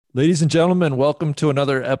Ladies and gentlemen, welcome to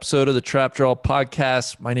another episode of the Trap Draw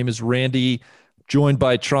Podcast. My name is Randy, joined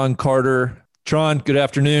by Tron Carter. Tron, good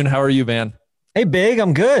afternoon. How are you, man? Hey, Big.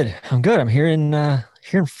 I'm good. I'm here in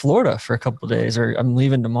Florida for a couple of days, or I'm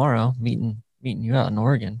leaving tomorrow, meeting you out in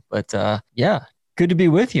Oregon. But yeah, good to be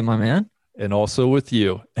with you, my man. And also with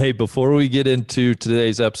you. Hey, before we get into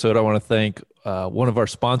today's episode, I want to thank one of our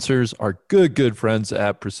sponsors, our good friends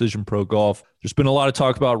at Precision Pro Golf. There's been a lot of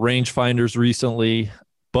talk about rangefinders recently,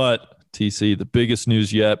 but TC, the biggest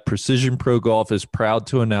news yet, Precision Pro Golf is proud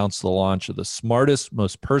to announce the launch of the smartest,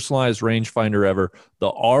 most personalized rangefinder ever, the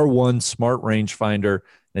R1 Smart Rangefinder.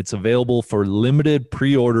 It's available for limited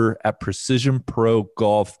pre-order at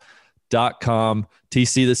precisionprogolf.com.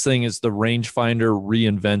 TC, this thing is the rangefinder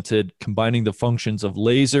reinvented, combining the functions of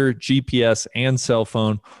laser, GPS, and cell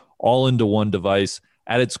phone all into one device.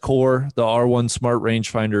 At its core, the R1 Smart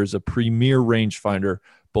Rangefinder is a premier rangefinder.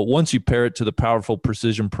 But once you pair it to the powerful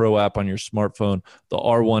Precision Pro app on your smartphone, the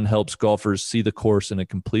R1 helps golfers see the course in a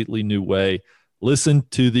completely new way. Listen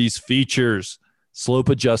to these features: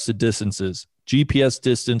 slope-adjusted distances, GPS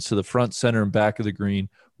distance to the front, center, and back of the green,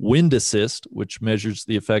 wind assist, which measures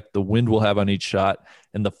the effect the wind will have on each shot,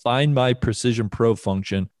 and the Find My Precision Pro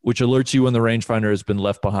function, which alerts you when the rangefinder has been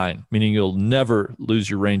left behind, meaning you'll never lose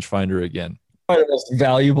your rangefinder again. Probably the most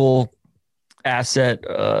valuable asset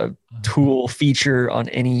tool feature on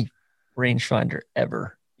any rangefinder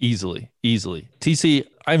ever. Easily. TC,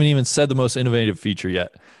 I haven't even said the most innovative feature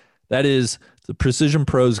yet. That is the Precision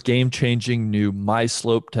Pro's game-changing new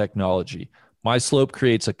MySlope technology. MySlope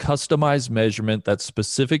creates a customized measurement that's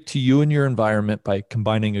specific to you and your environment by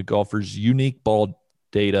combining a golfer's unique ball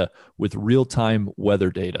data with real-time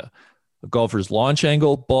weather data. A golfer's launch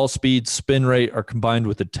angle, ball speed, spin rate are combined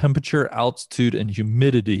with the temperature, altitude, and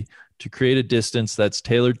humidity to create a distance that's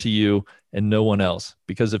tailored to you and no one else.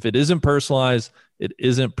 Because if it isn't personalized, it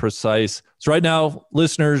isn't precise. So right now,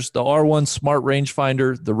 listeners, the R1 Smart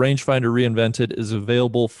Rangefinder, the rangefinder reinvented, is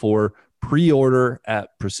available for pre-order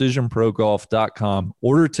at precisionprogolf.com.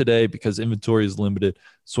 Order today because inventory is limited.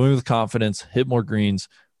 Swing with confidence, hit more greens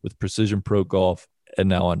with Precision Pro Golf. And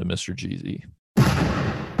now on to Mr. GZ.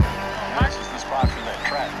 Nice is the spot for that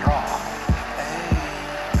trap draw.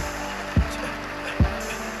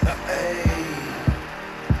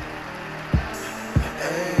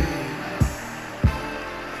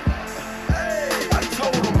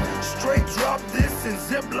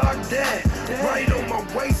 Ziploc that right on my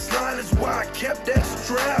waistline is why I kept that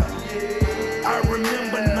strap. I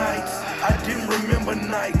remember nights, I didn't remember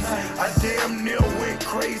nights. I damn near went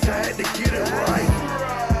crazy, I had to get it right.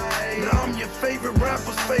 Now I'm your favorite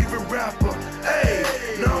rapper's favorite rapper. Hey,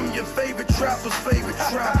 now I'm your favorite trapper's favorite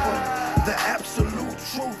trapper. The absolute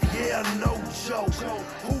truth, yeah, no joke.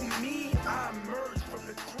 Who me? I emerged from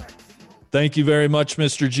the crack. Thank you very much,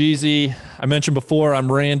 Mr. Jeezy. I mentioned before, I'm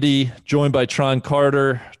Randy, joined by Tron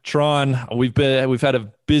Carter. Tron, we've had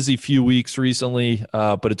a busy few weeks recently,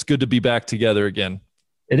 but it's good to be back together again.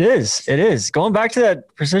 It is. Going back to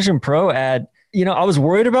that Precision Pro ad, I was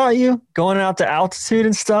worried about you going out to altitude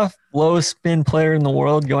and stuff. Lowest spin player in the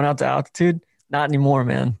world going out to altitude. Not anymore,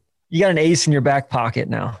 man. You got an ace in your back pocket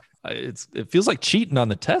now. It feels like cheating on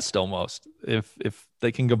the test almost. If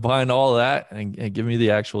they can combine all of that and give me the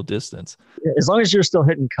actual distance. As long as you're still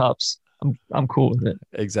hitting cups, I'm cool with it.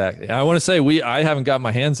 Exactly. I want to say I haven't got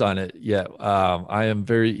my hands on it yet. I am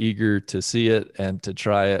very eager to see it and to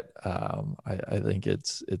try it. I think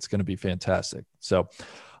it's going to be fantastic. So,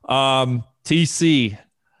 TC,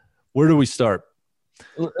 where do we start?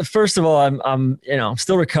 First of all, I'm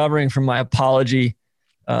still recovering from my apology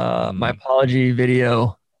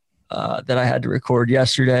video that I had to record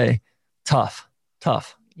yesterday. Tough.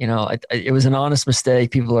 It was an honest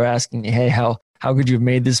mistake. People are asking me, hey, how could you have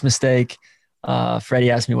made this mistake?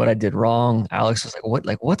 Freddie asked me what I did wrong. Alex was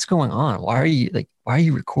like, what's going on? Why are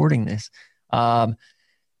you recording this? Hideki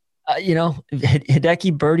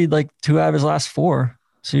birdied like 2 out of his last 4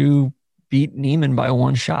 to beat Neiman by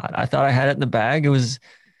 1 shot. I thought I had it in the bag. It was,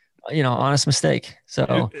 honest mistake.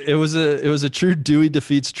 So it was a true Dewey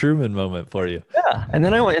defeats Truman moment for you. Yeah. And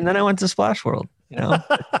then I went to Splash World,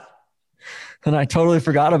 and I totally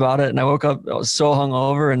forgot about it. And I woke up, I was so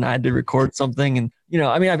hungover and I had to record something. And,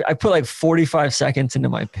 I put like 45 seconds into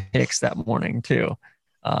my picks that morning too.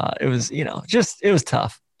 It was, it was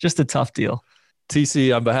tough, just a tough deal.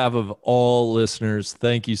 TC, on behalf of all listeners,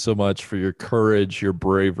 thank you so much for your courage, your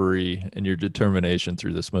bravery, and your determination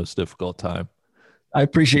through this most difficult time. I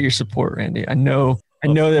appreciate your support, Randy. I know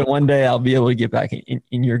that one day I'll be able to get back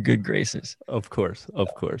in your good graces. Of course.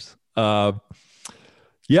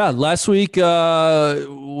 Last week,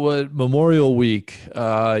 Memorial Week,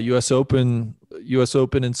 U.S. Open U.S.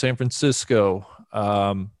 Open in San Francisco.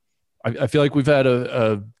 I feel like we've had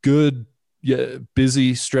a good,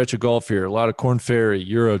 busy stretch of golf here. A lot of Korn Ferry,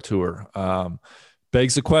 Euro Tour.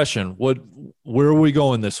 Begs the question: where are we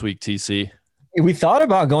going this week, TC? We thought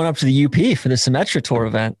about going up to the UP for the Symetra Tour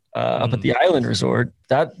event up at the Island Resort.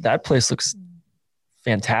 That place looks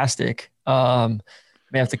fantastic. May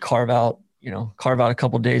have to carve out a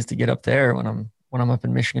couple of days to get up there when I'm up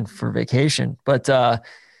in Michigan for vacation. But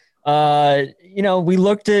we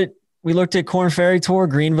looked at Korn Ferry Tour,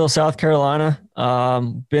 Greenville, South Carolina.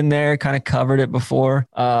 Been there, kind of covered it before.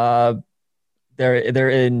 They're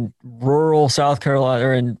in rural South Carolina.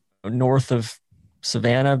 They're in north of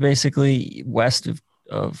Savannah, basically west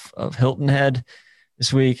of Hilton Head.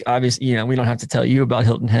 This week, obviously, we don't have to tell you about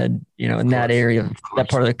Hilton Head. In that area, that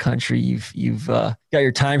part of the country, you've got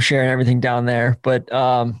your timeshare and everything down there. But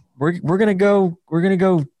we're gonna go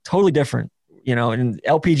totally different. And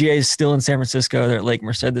LPGA is still in San Francisco. They're at Lake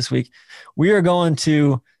Merced this week. We are going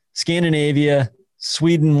to Scandinavia,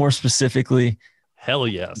 Sweden more specifically. Hell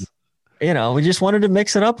yes. We just wanted to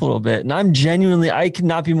mix it up a little bit. And I could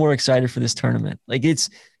not be more excited for this tournament. Like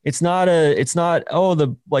it's not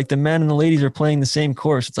the men and the ladies are playing the same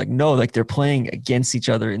course. It's like, no, like they're playing against each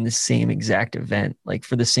other in the same exact event, like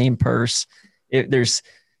for the same purse. There's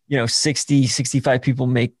 60, 65 people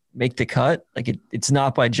make the cut. Like it's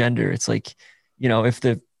not by gender. It's like,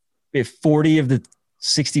 if 40 of the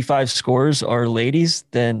 65 scores are ladies,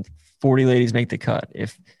 then 40 ladies make the cut.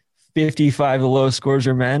 If 55 of the lowest scores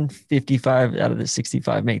are men, 55 out of the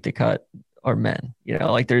 65 make the cut are men.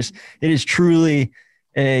 It is truly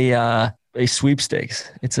a sweepstakes.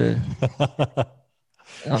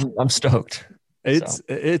 I'm stoked.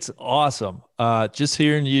 It's awesome. Just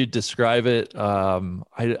hearing you describe it. I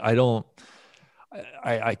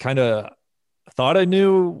kind of thought I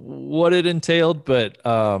knew what it entailed, but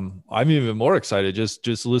I'm even more excited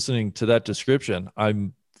just listening to that description.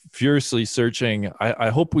 I'm furiously searching. I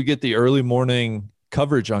hope we get the early morning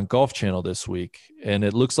coverage on Golf Channel this week, and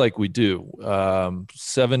it looks like we do.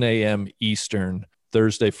 7 a.m. Eastern,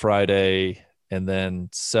 Thursday, Friday, and then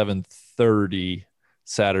 7:30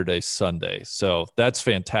 Saturday, Sunday. So that's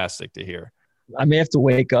fantastic to hear. I may have to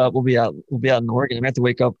wake up. We'll be out in Oregon. I may have to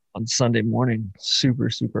wake up on Sunday morning super,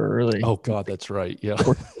 super early. Oh God, that's right. Yeah.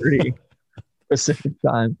 4:30 Pacific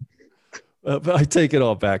time. I take it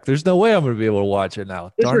all back. There's no way I'm going to be able to watch it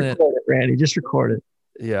now. Darn it, Randy. Just record it.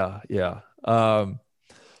 Yeah.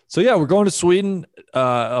 So yeah, we're going to Sweden,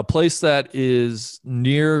 a place that is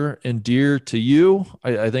near and dear to you.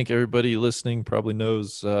 I think everybody listening probably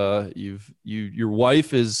knows your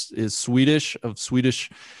wife is Swedish, of Swedish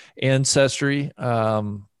ancestry.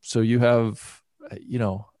 So you have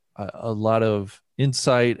a lot of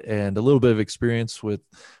insight and a little bit of experience with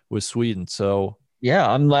Sweden. So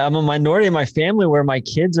yeah, I'm a minority in my family where my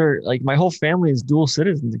kids are like, my whole family is dual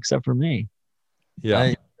citizens except for me.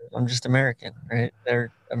 Yeah. I'm just American, right?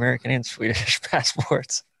 They're American and Swedish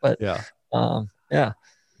passports, but yeah.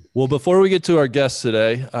 Well, before we get to our guests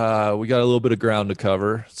today, we got a little bit of ground to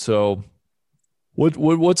cover. So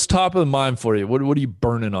what's top of the mind for you? What are you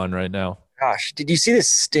burning on right now? Gosh, did you see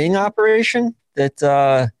this sting operation that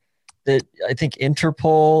I think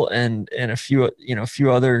Interpol and a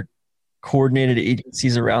few other coordinated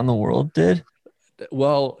agencies around the world did?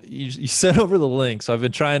 Well, you sent over the links. I've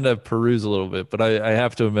been trying to peruse a little bit, but I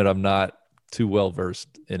have to admit I'm not too well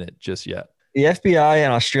versed in it just yet. The FBI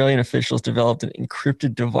and Australian officials developed an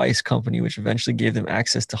encrypted device company, which eventually gave them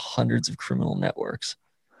access to hundreds of criminal networks.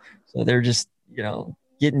 So they're just,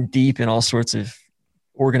 getting deep in all sorts of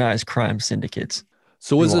organized crime syndicates.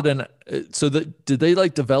 So did they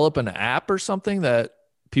like develop an app or something that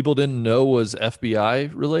people didn't know was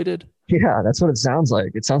FBI related? Yeah, that's what it sounds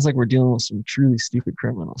like. It sounds like we're dealing with some truly stupid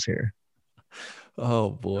criminals here. Oh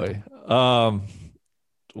boy.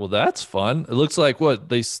 Well, that's fun. It looks like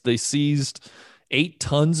they seized 8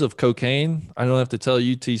 tons of cocaine. I don't have to tell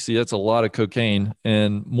you, TC, that's a lot of cocaine,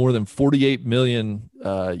 and more than 48 million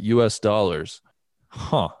US dollars.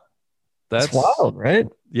 Huh. That's wild, right?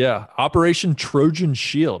 Yeah. Operation Trojan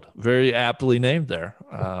Shield. Very aptly named there.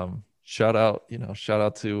 Shout out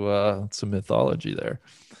to some mythology there.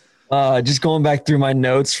 Just going back through my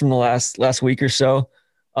notes from the last week or so.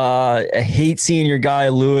 I hate seeing your guy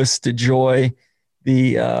Louis DeJoy,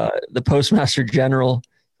 the Postmaster General,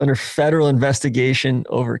 under federal investigation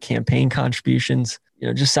over campaign contributions.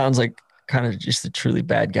 Just sounds like kind of just a truly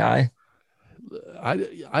bad guy.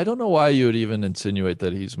 I don't know why you would even insinuate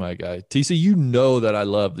that he's my guy. TC, you know that I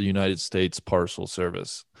love the United States Postal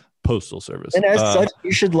Service. And as such,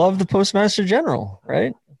 you should love the Postmaster General,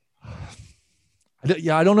 right?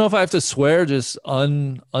 I don't know if I have to swear just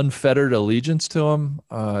unfettered allegiance to him.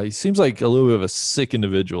 He seems like a little bit of a sick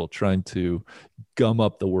individual trying to gum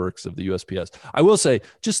up the works of the USPS. I will say,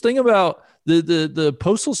 just think about the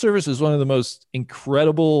Postal Service is one of the most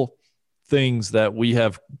incredible things that we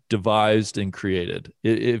have devised and created.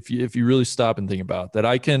 If you really stop and think about that,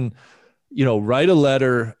 I can, write a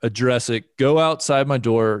letter, address it, go outside my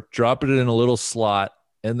door, drop it in a little slot,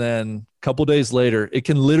 and then a couple days later, it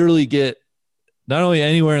can literally get not only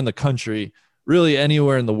anywhere in the country, really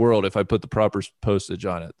anywhere in the world if I put the proper postage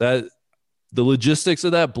on it. That the logistics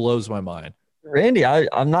of that blows my mind. Randy,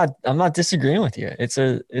 I'm not disagreeing with you. I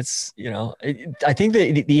think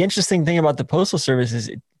the interesting thing about the Postal Service is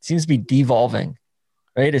it seems to be devolving,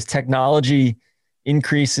 right? As technology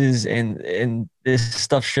increases and this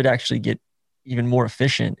stuff should actually get even more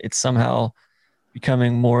efficient, it's somehow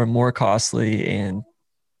becoming more and more costly and,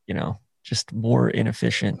 just more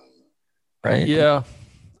inefficient, right? Yeah.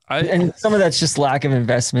 And some of that's just lack of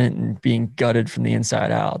investment and being gutted from the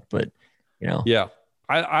inside out, but, Yeah.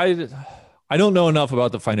 I don't know enough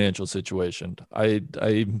about the financial situation.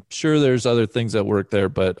 I'm sure there's other things that work there,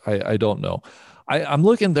 but I don't know. I'm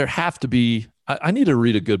looking, there have to be, I need to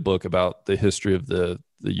read a good book about the history of the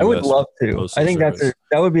US. I would love to. Postal I think Service.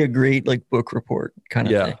 that would be a great book report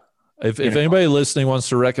kind of thing. If anybody listening wants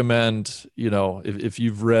to recommend, if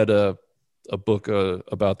you've read a book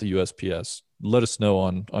about the USPS, let us know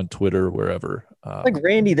on Twitter or wherever. Like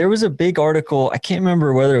Randy, there was a big article. I can't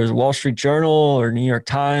remember whether it was Wall Street Journal or New York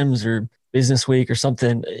Times or Business Week or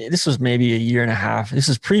something. This was maybe a year and a half. This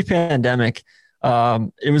was pre-pandemic.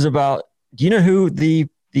 It was about, do you know who the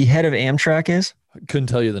head of Amtrak is? I couldn't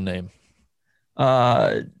tell you the name.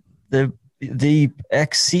 The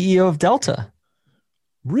ex-CEO of Delta.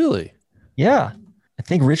 Really? Yeah. I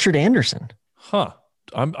think Richard Anderson. Huh.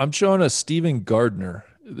 I'm showing a Stephen Gardner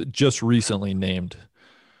just recently named.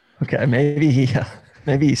 Okay, maybe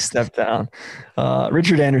he stepped down.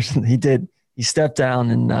 Richard Anderson, he stepped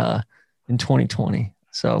down in 2020.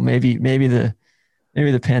 So maybe the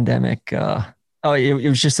pandemic. It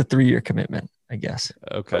was just a 3-year commitment, I guess.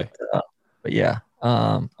 Okay. But yeah,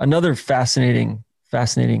 another fascinating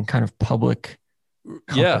kind of public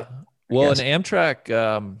company, yeah. Well, and Amtrak,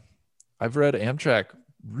 I've read Amtrak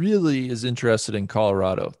really is interested in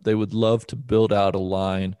Colorado. They would love to build out a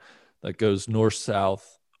line that goes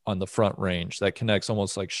north-south on the Front Range that connects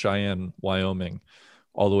almost like Cheyenne, Wyoming,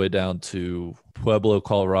 all the way down to Pueblo,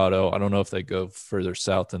 Colorado. I don't know if they go further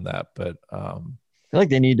south than that, but I feel like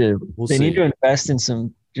they need to need to invest in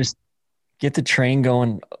some, just get the train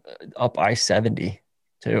going up I-70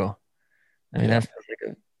 too. I mean, that feels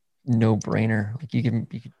like a no-brainer. Like you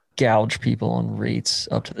could gouge people on rates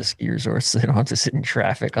up to the ski resorts so they don't have to sit in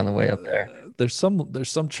traffic on the way up there. There's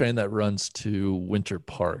some train that runs to Winter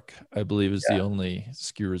Park, I believe is the only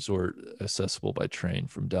ski resort accessible by train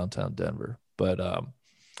from downtown Denver. But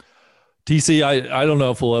TC, I don't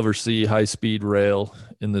know if we'll ever see high-speed rail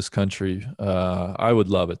in this country. I would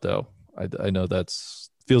love it though. I know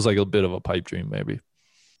feels like a bit of a pipe dream maybe.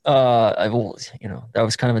 That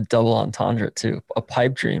was kind of a double entendre too. A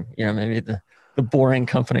pipe dream, maybe the Boring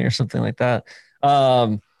Company or something like that.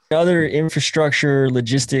 Other infrastructure,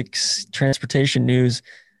 logistics, transportation news.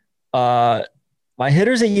 My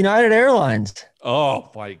hitters at United Airlines. Oh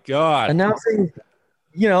my God. Announcing,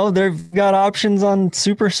 they've got options on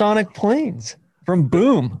supersonic planes from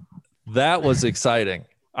Boom. That was exciting.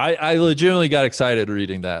 I legitimately got excited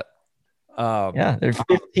reading that. There's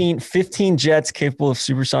 15 jets capable of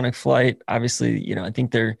supersonic flight. Obviously, I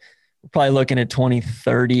think they're probably looking at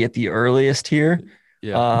 2030 at the earliest here.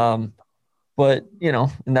 Yeah. But,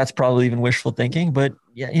 and that's probably even wishful thinking. But,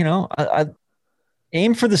 I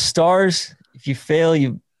aim for the stars. If you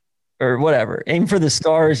fail, or whatever. Aim for the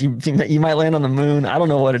stars. You might land on the moon. I don't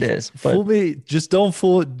know what it is. But fool me. Just don't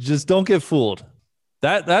get fooled.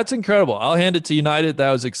 That's incredible. I'll hand it to United.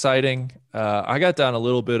 That was exciting. I got down a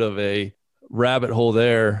little bit of a rabbit hole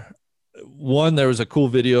there. One, there was a cool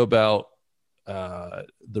video about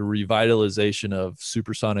the revitalization of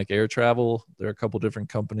supersonic air travel. There are a couple different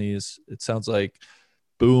companies. It sounds like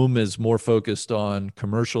Boom is more focused on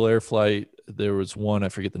commercial air flight. There was one, I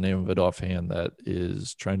forget the name of it offhand, that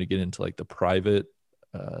is trying to get into like the private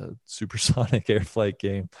supersonic air flight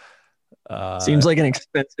game. Seems like an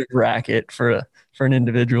expensive racket for an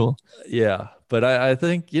individual. Yeah, but I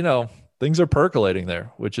think, things are percolating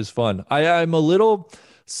there, which is fun. I'm a little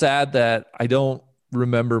sad that I don't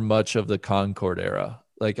remember much of the Concorde era.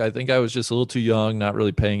 Like, I think I was just a little too young, not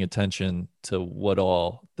really paying attention to what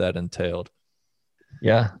all that entailed.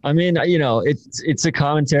 Yeah. I mean, it's a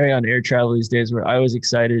commentary on air travel these days where I was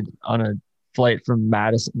excited on a flight from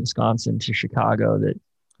Madison, Wisconsin to Chicago that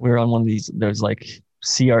we were on one of those like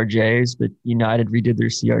CRJs, but United redid their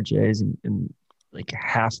CRJs and like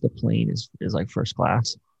half the plane is like first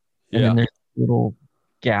class. And then there's a little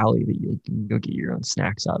galley that you can go get your own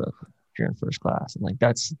snacks out of if you're in first class. And like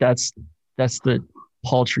that's the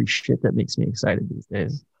paltry shit that makes me excited these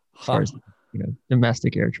days as far as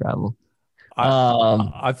domestic air travel.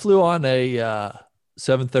 I flew on a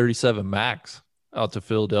 737 Max out to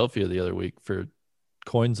Philadelphia the other week for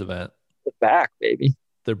Coins event. They're back, baby.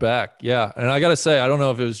 They're back, yeah. And I gotta say, I don't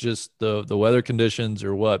know if it was just the weather conditions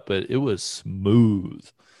or what, but it was smooth.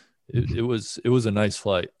 It was a nice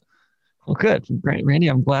flight. Well, good, Randy.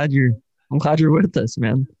 I'm glad you're with us,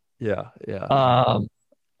 man. Yeah.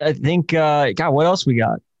 I think God, what else we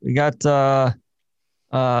got? We got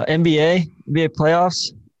NBA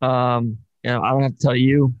playoffs. I don't have to tell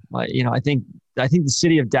you. I think the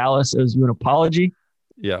city of Dallas owes you an apology.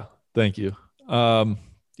 Yeah, thank you. A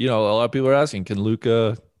lot of people are asking, can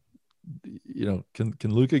Luka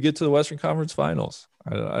get to the Western Conference Finals?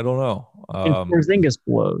 I don't know. Porzingis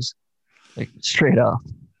blows, like straight up.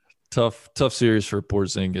 Tough series for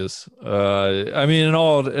Porzingis. In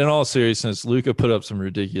all seriousness, Luka put up some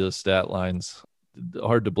ridiculous stat lines.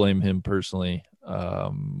 Hard to blame him personally.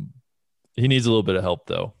 He needs a little bit of help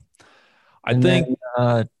though.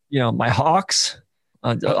 My Hawks.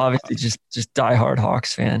 Obviously, just diehard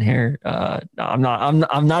Hawks fan here. I'm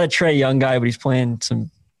not a Trae Young guy, but he's playing some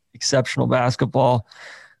exceptional basketball.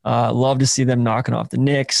 Love to see them knocking off the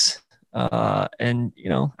Knicks. I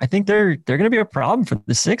think they're going to be a problem for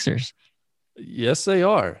the Sixers. Yes, they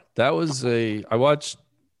are. I watched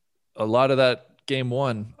a lot of that game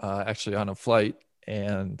one actually on a flight,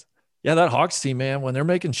 and yeah, that Hawks team, man, when they're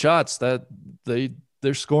making shots, that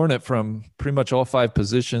they're scoring it from pretty much all five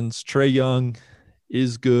positions. Trae Young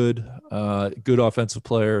is good offensive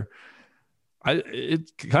player.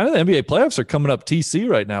 It kind of the NBA playoffs are coming up TC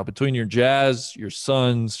right now between your Jazz, your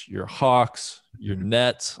Suns, your Hawks, your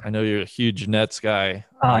Nets. I know you're a huge Nets guy.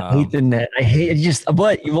 I hate the net. I hate it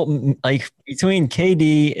but like between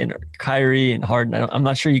KD and Kyrie and Harden, I'm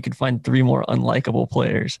not sure you could find three more unlikable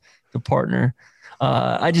players to partner.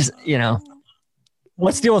 Let's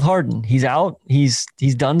deal with Harden. He's out. He's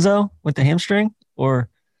donezo with the hamstring or.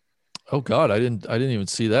 Oh God, I didn't even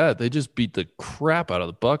see that. They just beat the crap out of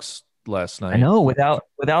the Bucks last night. I know, without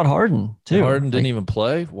Harden too. Harden didn't even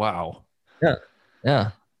play. Wow.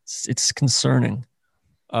 Yeah. It's concerning.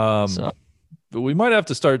 But we might have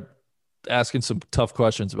to start asking some tough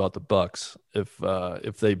questions about the Bucks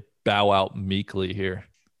if they bow out meekly here,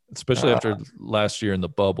 especially after last year in the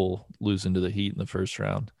bubble, losing to the Heat in the first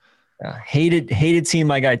round. Hated seeing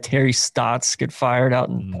my guy Terry Stotts get fired out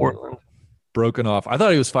in Portland. Broken off. I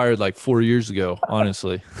thought he was fired like 4 years ago,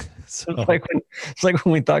 honestly. So, it's like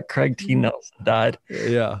when we thought Craig T. Nelson died.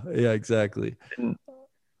 Yeah, exactly.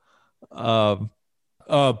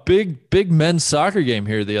 Big men's soccer game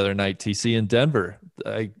here the other night, TC, in Denver.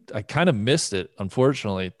 I kind of missed it,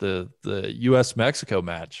 unfortunately. The U.S.-Mexico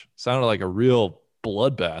match sounded like a real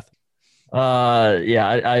bloodbath.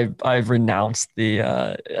 I've renounced the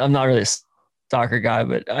I'm not really a soccer guy,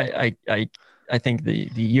 but I think the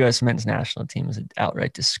U.S. men's national team is an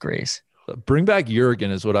outright disgrace. Bring back Jurgen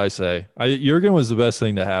is what I say. Jurgen was the best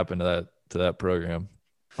thing to happen to that program.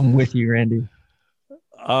 I'm with you, Randy.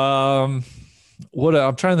 What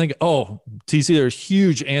I'm trying to think. Oh, TC, there's a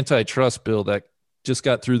huge antitrust bill that just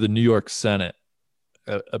got through the New York Senate.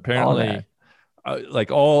 Apparently,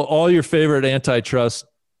 like all your favorite antitrust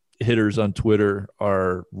hitters on Twitter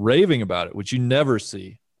are raving about it, which you never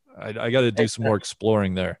see. I got to do some more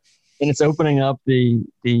exploring there. And it's opening up the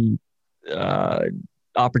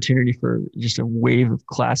opportunity for just a wave of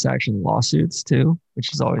class action lawsuits too,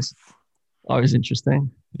 which is always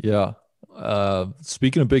interesting. Yeah.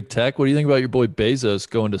 Speaking of big tech, what do you think about your boy Bezos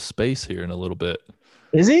going to space here in a little bit?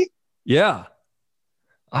 Is he? Yeah.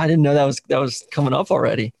 I didn't know that was coming up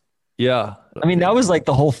already. Yeah. I mean, that was like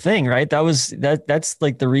the whole thing, right? That's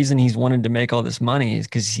like the reason he's wanted to make all this money is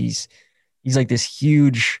because he's like this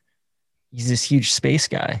huge space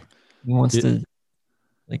guy. He wants to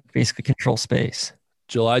like basically control space.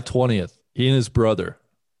 July 20th, he and his brother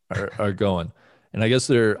are going. And I guess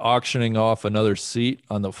they're auctioning off another seat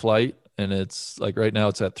on the flight. And it's like right now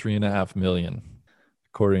it's at $3.5 million,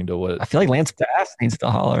 according to what I feel like Lance Bass needs to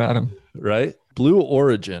holler at him. Right? Blue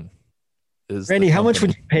Origin is Randy, how much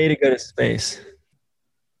would you pay to go to space?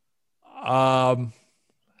 It's one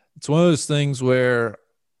of those things where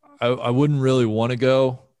I wouldn't really want to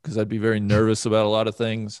go because I'd be very nervous about a lot of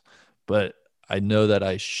things, but I know that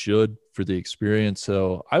I should for the experience.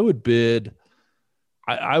 So I would bid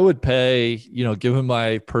I would pay, given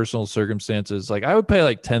my personal circumstances, like I would pay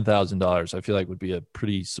like $10,000. I feel like would be a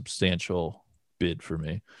pretty substantial bid for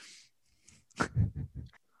me.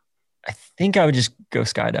 I think I would just go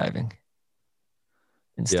skydiving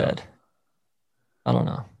instead. Yeah. I don't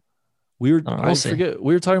know. We were, We'll I see. forget,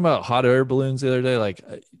 we were talking about hot air balloons the other day. Like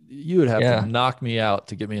you would have Yeah. to knock me out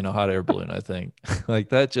to get me in a hot air balloon, I think. Like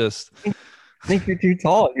that just, I think you're too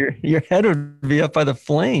tall. Your head would be up by the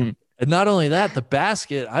flame. and not only that, the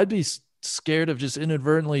basket, I'd be scared of just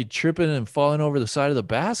inadvertently tripping and falling over the side of the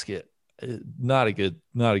basket. Not a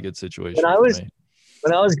good situation. When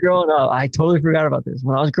I was growing up, I totally forgot about this.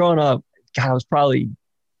 When I was growing up, God, I was probably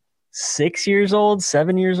 6 years old,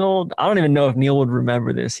 7 years old. I don't even know if Neil would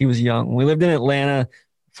remember this. He was young. We lived in Atlanta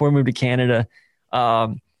before we moved to Canada.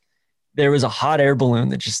 There was a hot air balloon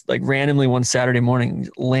that just like randomly one Saturday morning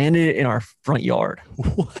landed in our front yard.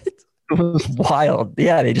 What? It was wild.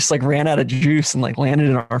 Yeah, they just like ran out of juice and like landed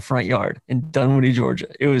in our front yard in Dunwoody, Georgia.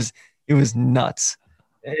 It was nuts.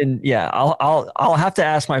 And yeah, I'll have to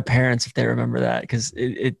ask my parents if they remember that, because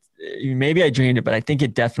it maybe I dreamed it, but I think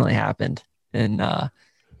it definitely happened. And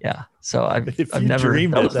yeah, so I've never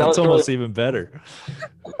dreamed it. That's almost even better.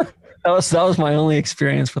 That was my only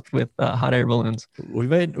experience with hot air balloons. We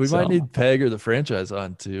might need Peg or the franchise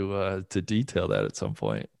on to detail that at some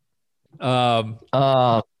point.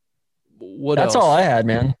 What that's else? all I had,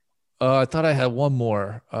 man. I thought I had one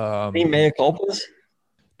more. Any mea culpas?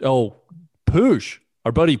 Oh, Poosh,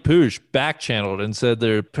 our buddy Poosh back channeled and said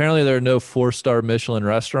apparently there are no 4-star Michelin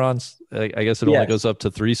restaurants. I guess it only goes up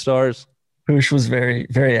to 3 stars. Poosh was very,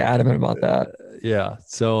 very adamant about that. Yeah.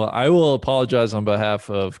 So I will apologize on behalf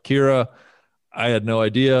of Kira. I had no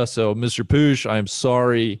idea. So Mr. Poosh, I'm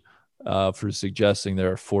sorry for suggesting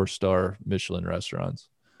there are 4-star Michelin restaurants.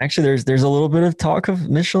 Actually, there's a little bit of talk of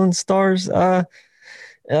Michelin stars in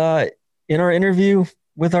our interview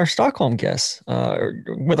with our Stockholm guests, or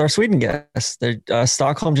with our Sweden guests.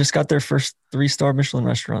 Stockholm just got their first 3-star Michelin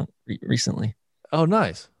restaurant recently. Oh,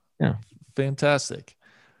 nice. Yeah. Fantastic.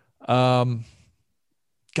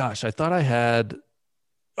 Gosh, I thought I had.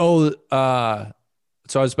 So I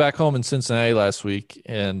was back home in Cincinnati last week,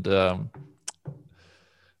 and I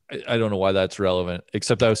don't know why that's relevant,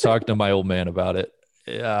 except I was talking to my old man about it.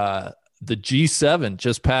 The G7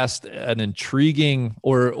 just passed an intriguing,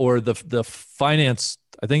 or the finance.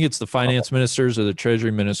 I think it's the finance ministers or the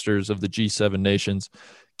treasury ministers of the G7 nations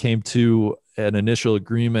came to an initial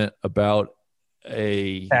agreement about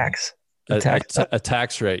a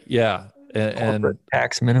tax rate. Yeah. And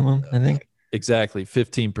tax minimum, I think. Exactly.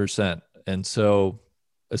 15%. And so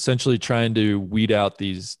essentially trying to weed out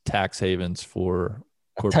these tax havens for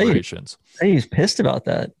corporations. He's pissed about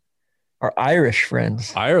that. Our Irish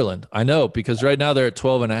friends. Ireland. I know, because right now they're at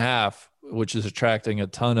 12.5, which is attracting a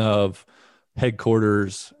ton of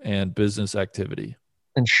headquarters and business activity.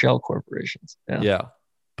 And shell corporations. Yeah.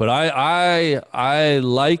 But I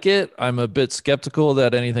like it. I'm a bit skeptical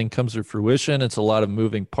that anything comes to fruition. It's a lot of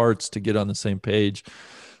moving parts to get on the same page.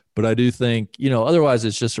 But I do think, otherwise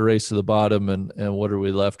it's just a race to the bottom. And what are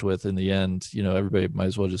we left with in the end? Everybody might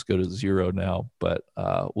as well just go to zero now. But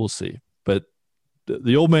we'll see. But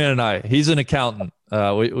the old man and he's an accountant.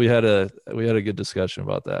 We had a good discussion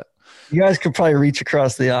about that. You guys could probably reach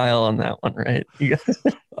across the aisle on that one, right?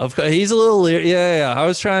 Of course, he's a little, yeah. I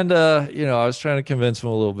was trying to convince him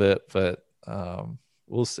a little bit, but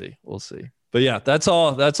we'll see. But yeah, that's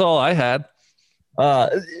all I had.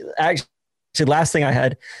 Actually, last thing I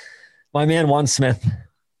had, my man Juan Smith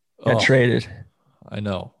got traded. I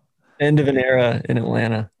know. End of an era in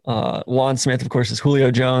Atlanta. Juan Smith, of course, is Julio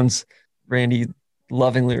Jones. Randy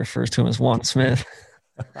lovingly refers to him as Juan Smith.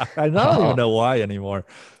 I don't even know why anymore,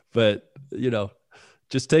 but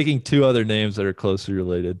just taking 2 other names that are closely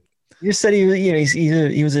related. You said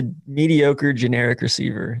he was a mediocre generic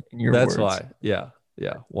receiver in your words. That's why. Yeah.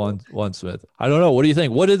 Juan Smith. I don't know. What do you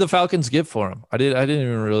think? What did the Falcons get for him? I didn't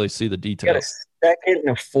even really see the details. Got a second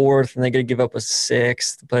and a fourth, and they got to give up a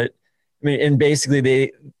 6th. But I mean, and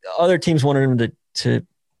basically, other teams wanted him to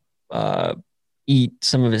eat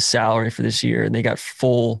some of his salary for this year, and they got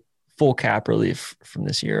full cap relief from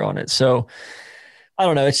this year on it. So I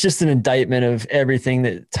don't know. It's just an indictment of everything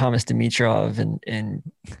that Thomas Dimitrov and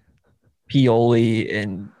Pioli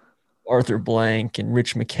and Arthur Blank and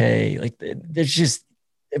Rich McKay, like there's just,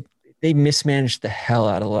 they mismanaged the hell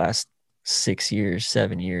out of the last 6 years,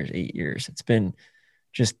 7 years, 8 years. It's been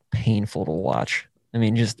just painful to watch. I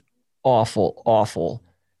mean, just awful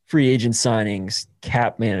free agent signings,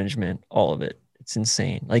 cap management, all of it. It's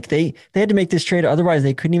insane. Like they had to make this trade. Otherwise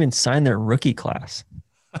they couldn't even sign their rookie class.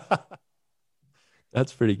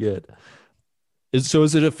 That's pretty good. Is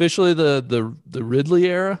it officially the Ridley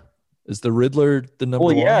era? Is the Riddler the number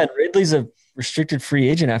Well, one? yeah, and Ridley's a restricted free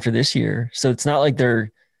agent after this year, so it's not like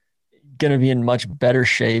they're going to be in much better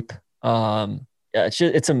shape. Yeah,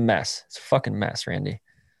 it's a mess. It's a fucking mess, Randy.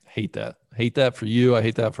 Hate that. Hate that for you. I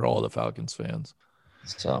hate that for all the Falcons fans.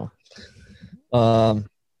 So,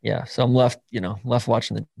 yeah. So I'm left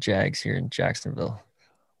watching the Jags here in Jacksonville.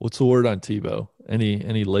 What's the word on Tebow?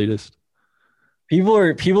 Any latest? People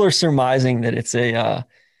are surmising that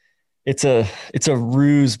it's a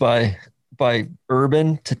ruse by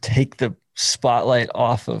Urban to take the spotlight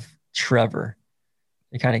off of Trevor.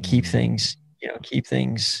 To kind of keep things,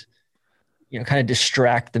 kind of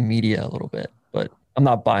distract the media a little bit. But I'm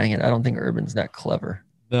not buying it. I don't think Urban's that clever.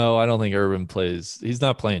 No, I don't think Urban plays. He's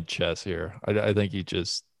not playing chess here. I think I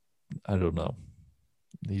don't know.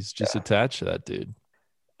 He's just attached to that dude.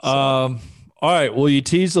 So. All right. Well, you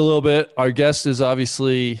teased a little bit. Our guest is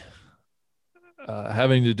obviously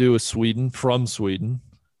having to do with Sweden, from Sweden.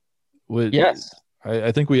 Yes.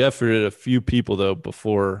 I think we efforted a few people, though,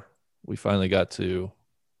 before we finally got to.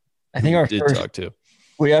 I think talk to.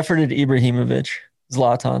 We efforted Ibrahimovic,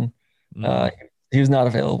 Zlatan. He was not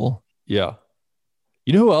available. Yeah.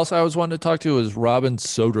 You know who else I was wanting to talk to was Robin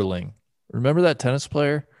Soderling. Remember that tennis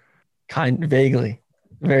player? Vaguely,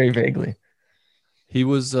 very vaguely. He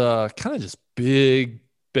was kind of just big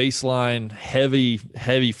baseline, heavy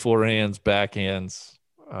forehands, backhands.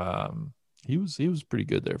 He was pretty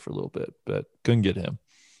good there for a little bit, but couldn't get him.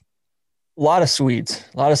 A lot of Swedes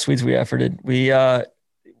we efforted. We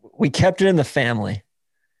kept it in the family.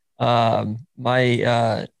 My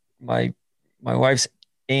wife's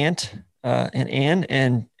aunt and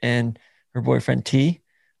Anne and her boyfriend T,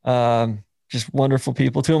 just wonderful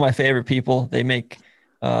people. Two of my favorite people. They're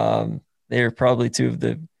probably two of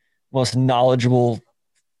the most knowledgeable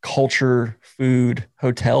culture, food,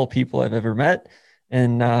 hotel people I've ever met.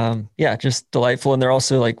 And just delightful. And they're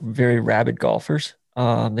also like very rabid golfers.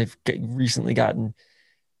 They've recently gotten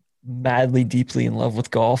madly, deeply in love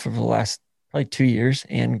with golf over the last probably 2 years,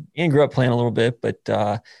 and grew up playing a little bit, but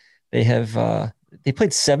they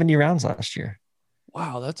played 70 rounds last year.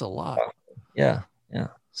 Wow, that's a lot. Yeah.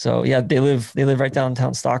 So yeah, they live right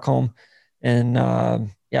downtown Stockholm, and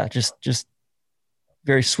just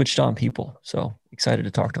very switched on people. So excited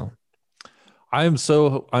to talk to them. I'm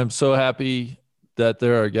so happy that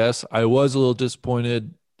they're our guests. I was a little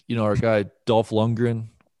disappointed. Our guy Dolph Lundgren,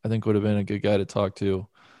 I think, would have been a good guy to talk to.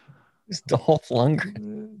 Who's Dolph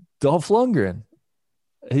Lundgren? Dolph Lundgren.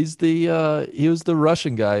 He was the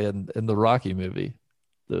Russian guy in the Rocky movie,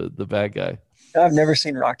 the bad guy. I've never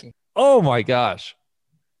seen Rocky. Oh my gosh.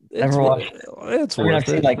 Never watched it. It's worth I've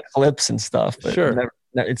seen like clips and stuff, but sure.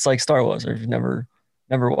 It's like Star Wars. I've never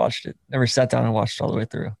watched it. Never sat down and watched it all the way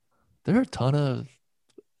through. They're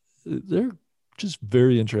just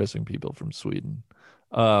very interesting people from Sweden.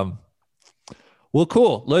 Well,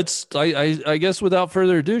 cool. I guess without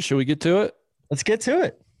further ado, should we get to it? Let's get to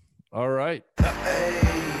it. All right.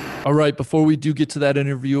 All right. Before we do get to that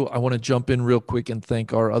interview, I want to jump in real quick and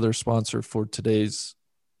thank our other sponsor for today's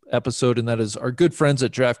episode, and that is our good friends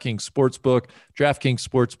at DraftKings Sportsbook. DraftKings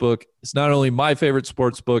Sportsbook is not only my favorite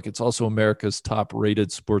sportsbook, it's also America's top-rated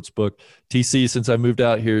sportsbook. TC, since I moved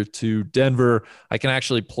out here to Denver, I can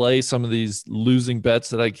actually play some of these losing bets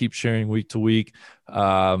that I keep sharing week to week.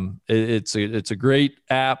 It's a great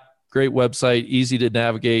app, great website, easy to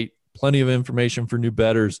navigate, plenty of information for new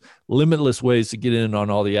bettors, limitless ways to get in on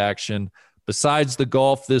all the action. Besides the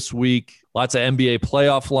golf this week, lots of NBA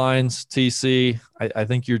playoff lines, TC. I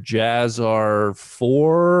think your Jazz are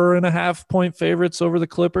 4.5 point favorites over the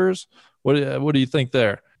Clippers. What do you think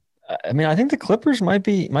there? I mean, I think the Clippers might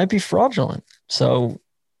be fraudulent. So,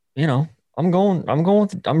 I'm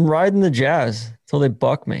riding the Jazz until they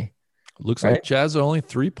buck me. Looks like Jazz are only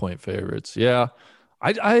 3 point favorites. Yeah.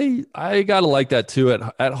 I gotta like that too.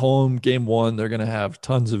 At home, game one, they're gonna have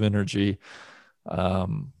tons of energy.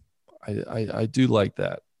 I do like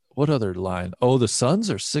that. What other line? Oh, the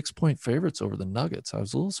Suns are 6 point favorites over the Nuggets. I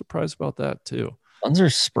was a little surprised about that too. Suns are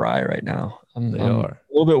spry right now. They are a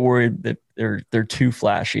little bit worried that they're too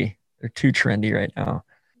flashy. They're too trendy right now.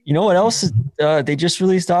 You know what else? They just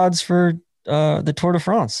released odds for the Tour de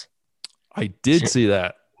France. I did see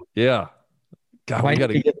that. Yeah. God, we got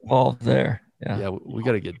to get involved there. Yeah, we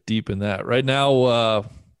got to get deep in that. Right now,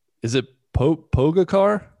 is it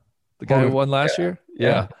Pogacar, the guy who won last year?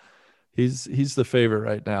 Yeah. He's the favorite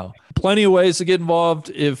right now. Plenty of ways to get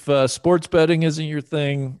involved. If sports betting isn't your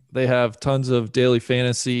thing, they have tons of daily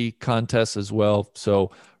fantasy contests as well.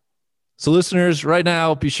 So So listeners, right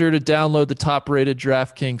now, be sure to download the top-rated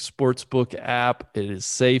DraftKings Sportsbook app. It is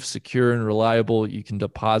safe, secure, and reliable. You can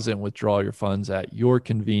deposit and withdraw your funds at your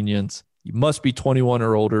convenience. You must be 21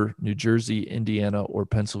 or older, New Jersey, Indiana, or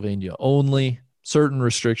Pennsylvania only. Certain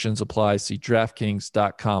restrictions apply. See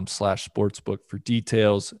DraftKings.com/sportsbook for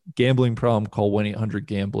details. Gambling problem, call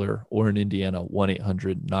 1-800-GAMBLER, or in Indiana,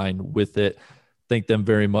 1-800-9-WITH-IT. Thank them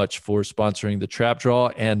very much for sponsoring the Trap Draw.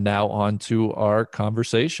 And now on to our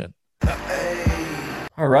conversation.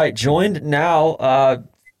 All right, joined now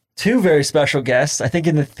two very special guests. I think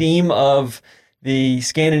in the theme of the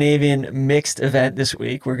Scandinavian mixed event this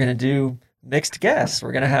week, we're going to do mixed guests.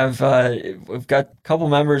 We're going to have, we've got a couple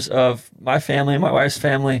members of my family, my wife's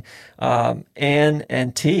family, Anne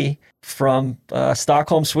and T from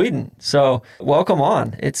Stockholm, Sweden. So welcome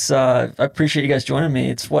on. I appreciate you guys joining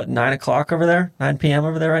me. It's 9 o'clock over there, 9 p.m.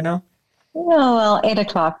 over there right now? Oh, well, 8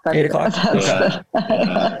 o'clock. 8 o'clock.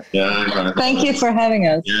 Yeah. Thank you for having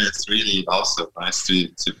us. Yeah, it's really awesome. Nice to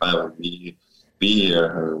finally be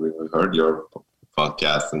here. We heard your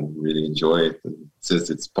podcast and really enjoy it, and since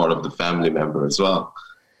it's part of the family member as well.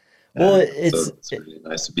 Well, so it's really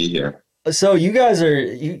nice to be here. So you guys are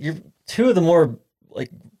you're two of the more like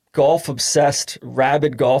golf obsessed,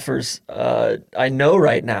 rabid golfers I know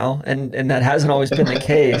right now, and that hasn't always been the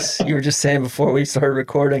case. You were just saying before we started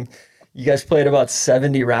recording, you guys played about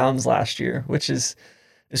 70 rounds last year, which is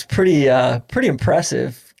pretty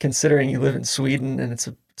impressive considering you live in Sweden and it's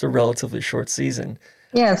a relatively short season.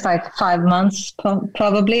 Yeah, it's like 5 months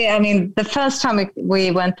probably. I mean, the first time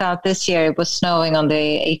we went out this year, it was snowing on the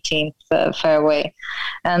 18th fairway.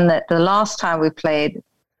 And the last time we played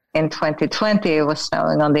in 2020, it was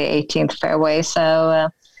snowing on the 18th fairway. So,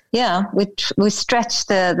 yeah, we stretched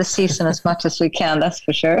the season as much as we can, that's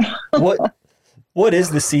for sure. What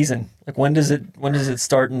is the season? Like when does it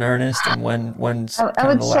start in earnest, and when's I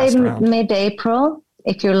would say mid-April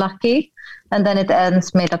if you're lucky, and then it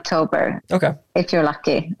ends mid-October. Okay, if you're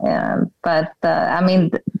lucky. But I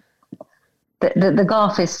mean, the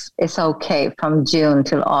golf is okay from June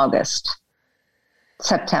till August,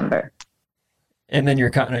 September, and then you're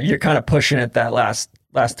kind of pushing it that last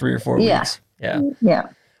 3 or 4 weeks. Yeah.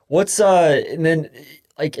 What's and then.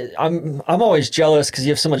 Like I'm always jealous because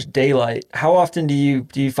you have so much daylight. How often do you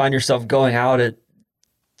find yourself going out at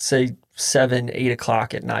say 7, 8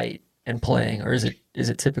 o'clock at night and playing, or is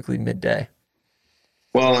it typically midday?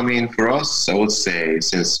 Well, I mean, for us, I would say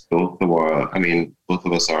since both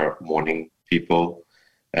of us are morning people,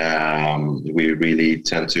 we really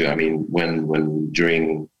tend to. I mean, when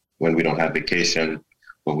we don't have vacation,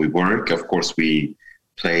 when we work, of course we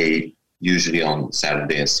play. Usually on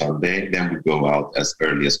Saturday and Sunday, then we go out as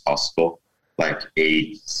early as possible, like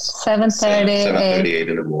 7:30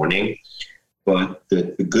 in the morning. But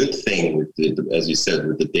the good thing with as you said,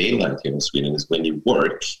 with the daylight here in Sweden is when you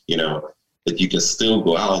work, that you can still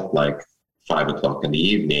go out like 5 o'clock in the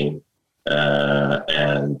evening,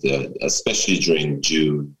 and especially during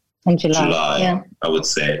June and July, yeah. I would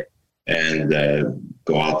say, and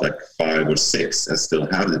go out like 5 or 6 and still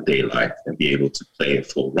have the daylight and be able to play a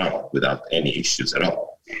full round without any issues at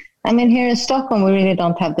all. I mean, here in Stockholm, we really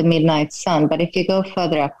don't have the midnight sun, but if you go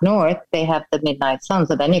further up north, they have the midnight sun,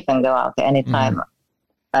 so then you can go out any time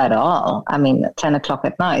at all. I mean, 10 o'clock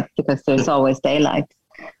at night, because there's always daylight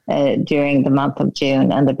during the month of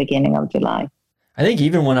June and the beginning of July. I think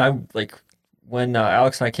even when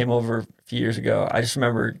Alex and I came over a few years ago, I just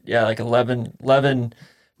remember, like 11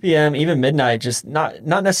 p.m., even midnight, just not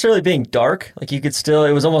necessarily being dark. Like you could still,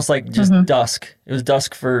 it was almost like just dusk. It was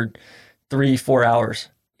dusk for 3-4 hours,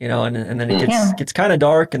 and then it gets kind of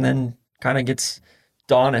dark and then kind of gets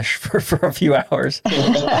dawnish for a few hours. But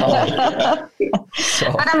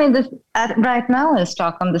I mean, right now in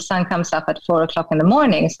Stockholm, the sun comes up at 4 o'clock in the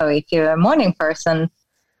morning. So if you're a morning person,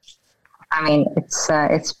 I mean,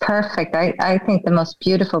 it's perfect. I think the most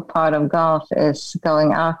beautiful part of golf is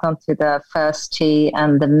going out onto the first tee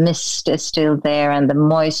and the mist is still there and the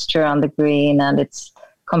moisture on the green and it's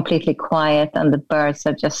completely quiet and the birds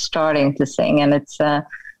are just starting to sing and it's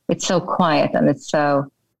so quiet and it's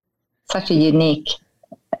such a unique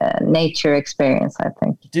nature experience, I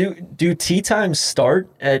think. Do tee times start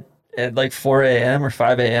at like 4 a.m. or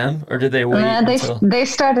 5 a.m. or do they wait until... They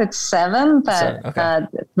start at 7, but okay.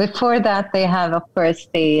 Before that they have, of course,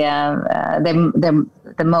 the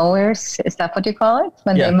mowers. Is that what you call it?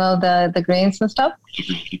 When they mow the greens and stuff?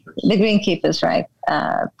 The greenkeepers, right.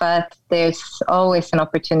 But there's always an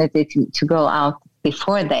opportunity to go out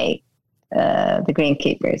before the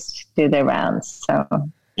greenkeepers do their rounds. So...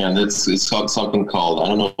 Yeah, and it's something called, I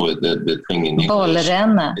don't know the thing in English.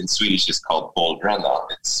 Bollränna. In Swedish it's called bollränna.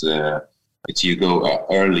 It's you go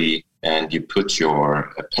early and you put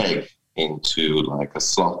your peg into like a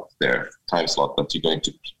slot there, time slot that you're going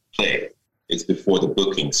to play. It's before the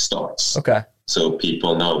booking starts. Okay. So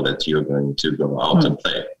people know that you're going to go out and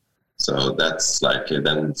play. So that's like,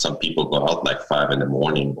 then some people go out like 5 a.m.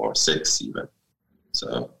 or 6 even.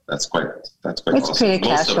 So that's quite It's awesome. pretty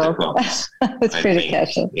Most casual. of the clubs, It's I pretty think,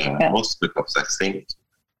 casual. Yeah, most of the clubs I think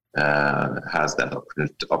has that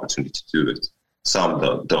opportunity to do it. Some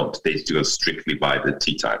don't. They do it strictly by the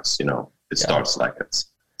tea times. You know, it starts like at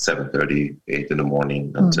 7:30, 8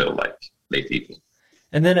 a.m. until like late evening.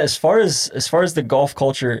 And then as far as the golf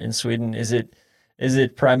culture in Sweden, is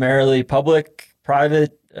it primarily public,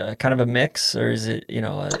 private, kind of a mix, or is it, you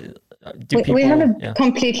know, we have a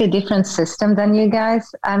completely different system than you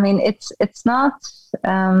guys. I mean, it's not,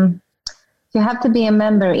 you have to be a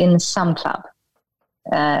member in some club,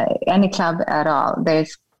 any club at all.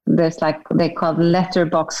 There's like, they call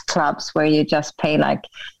letterbox clubs where you just pay like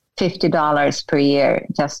 $50 per year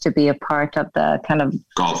just to be a part of the kind of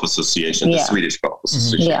golf association, the Swedish Golf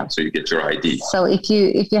Association. Yeah. So you get your ID. So if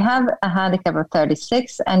you have a handicap of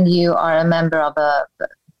 36 and you are a member of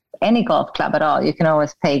any golf club at all, you can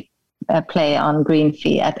always play on green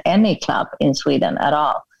fee at any club in Sweden at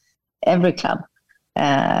all, every club.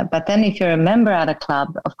 But then if you're a member at a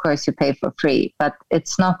club, of course you pay for free. But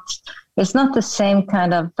it's not the same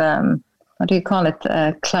kind of what do you call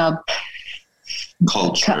it? Club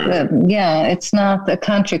culture. Yeah, it's not a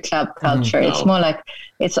country club culture. No. It's more like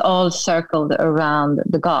it's all circled around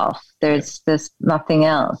the golf. There's nothing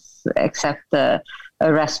else except a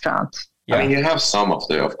restaurant. Yeah. I mean, you have some of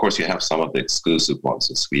the exclusive ones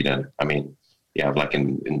in Sweden. I mean, you have like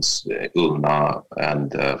in Ullna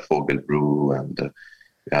and Fågelbro, and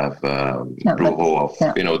you have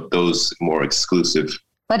Brohof, you know, those more exclusive.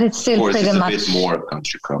 But it's still pretty it's much a bit more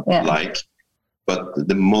country club like. But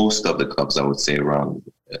the most of the clubs, I would say, around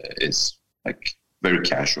is like very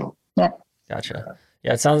casual. Yeah. Gotcha.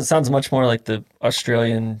 Yeah, it sounds much more like the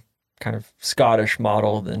Australian kind of Scottish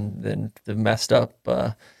model than the messed up,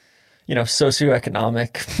 you know,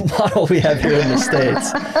 socioeconomic model we have here in the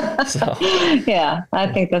States. So, yeah,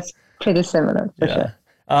 I think that's pretty similar for sure.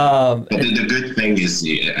 But the good thing is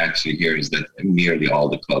actually here is that nearly all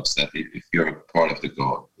the clubs that if you're a part of the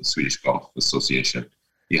Swedish Golf Association,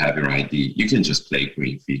 you have your ID, you can just play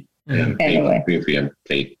green fee and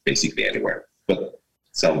play basically anywhere. But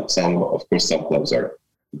some clubs are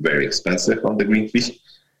very expensive on the green fee,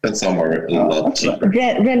 and some are a lot cheaper.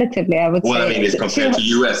 Relatively, I would say. Well, I mean, compared to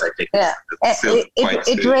US, I think it's still quite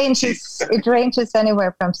it ranges. cheap. It ranges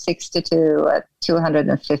anywhere from $60 to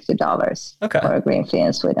 $250 for a green fee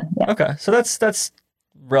in Sweden. Yeah. Okay, so that's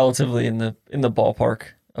relatively in the ballpark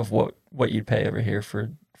of what you'd pay over here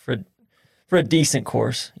for a decent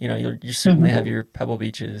course. You know, you certainly have your Pebble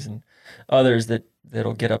Beaches and others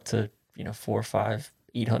that'll get up to, you know, $400,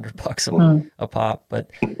 $500, $800 a pop.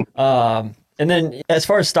 But and then as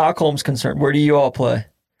far as Stockholm's concerned, where do you all play?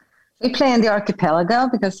 We play in the archipelago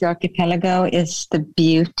because the archipelago is the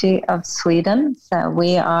beauty of Sweden. So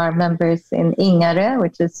we are members in Ingarö,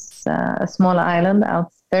 which is a small island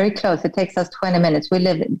out very close. It takes us 20 minutes. We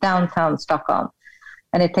live in downtown Stockholm.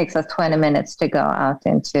 And it takes us 20 minutes to go out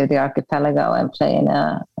into the archipelago and play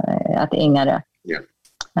at Ingarö. Yeah.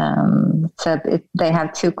 So they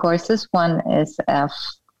have two courses. One is a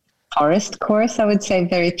forest course, I would say,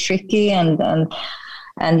 very tricky,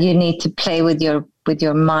 and you need to play with your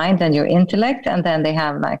mind and your intellect. And then they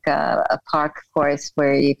have like a park course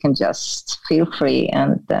where you can just feel free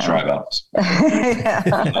and drive out.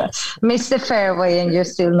 Miss the fairway and you're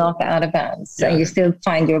still not out of bounds, and you still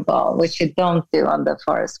find your ball, which you don't do on the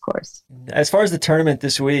forest course. As far as the tournament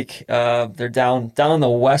this week, they're down on the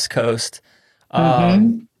West Coast.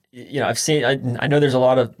 You know, I've seen. I know there's a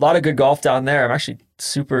lot of good golf down there. I'm actually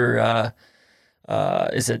super.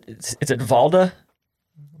 Is it Valda?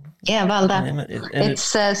 Yeah, Valda. It's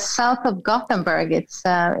south of Gothenburg. It's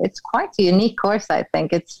quite a unique course, I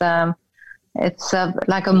think. It's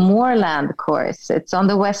like a moorland course. It's on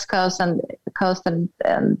the west coast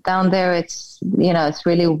and down there it's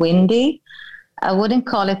really windy. I wouldn't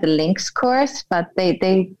call it a links course, but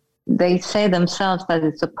they say themselves that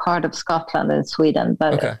it's a part of Scotland and Sweden.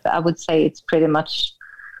 But I would say it's pretty much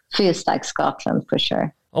feels like Scotland for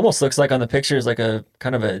sure. Almost looks like on the pictures like a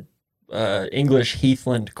kind of a English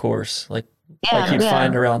heathland course, like you'd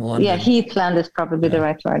find around London. Yeah, heathland is probably the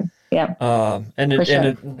right word. Yeah. And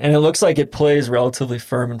it looks like it plays relatively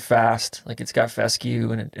firm and fast. Like it's got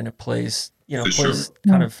fescue and it plays,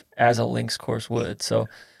 kind of as a links course would. So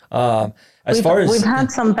we've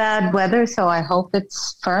had some bad weather, so I hope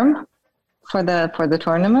it's firm for the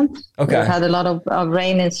tournament. Okay. We've had a lot of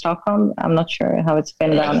rain in Stockholm. I'm not sure how it's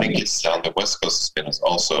been down. I think it's on the West Coast. It's been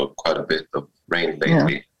also quite a bit of rain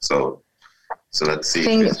lately. Yeah. So let's see.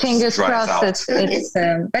 Fingers crossed.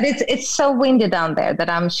 But it's so windy down there that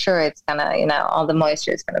I'm sure it's gonna, all the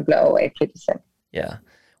moisture is gonna blow away pretty soon. Yeah.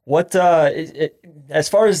 What as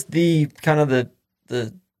far as the kind of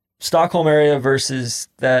the Stockholm area versus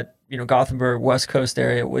that, Gothenburg West Coast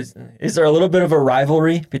area, is there a little bit of a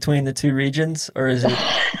rivalry between the two regions, or is it?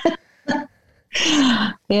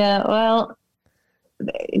 Yeah, well,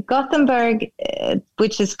 Gothenburg,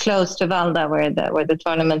 which is close to Valda, where the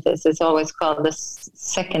tournament is always called the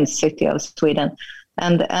second city of Sweden,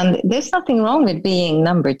 and there's nothing wrong with being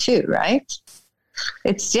number 2, right?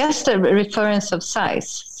 It's just a reference of size.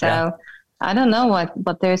 So yeah. I don't know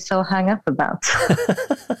what they're so hung up about.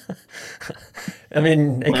 I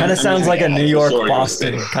mean, it kind of sounds like a New York,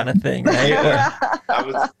 Boston kind of thing, right? I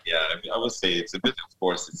would say it's a bit, of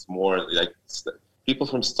course, it's more like people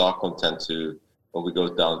from Stockholm tend to, when we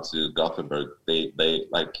go down to Gothenburg, they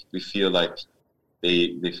like, we feel like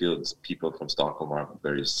they feel people from Stockholm are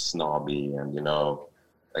very snobby and,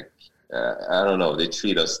 like, I don't know, they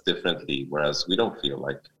treat us differently, whereas we don't feel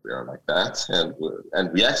like we are like that.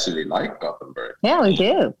 And we actually like Gothenburg. Yeah, we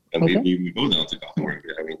do. And we go down to Gothenburg.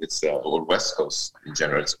 I mean, it's or West Coast in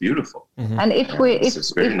general, it's beautiful. Mm-hmm. And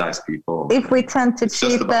it's very nice people. If we tend to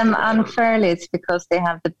treat them unfairly, it's because they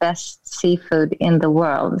have the best seafood in the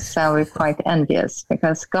world. So we're quite envious,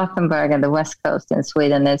 because Gothenburg and the West Coast in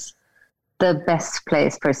Sweden is the best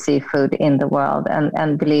place for seafood in the world.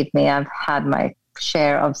 And believe me, I've had my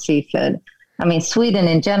share of seafood. I mean, Sweden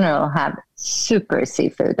in general have super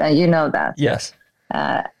seafood, and you know that. Yes.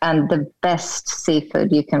 And the best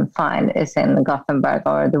seafood you can find is in Gothenburg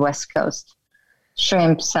or the West Coast.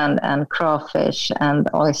 Shrimps and crawfish and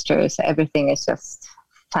oysters, everything is just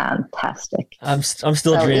fantastic. I'm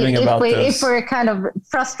still dreaming about those. If we're kind of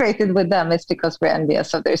frustrated with them, it's because we're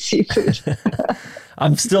envious of their seafood.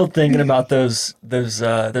 I'm still thinking about those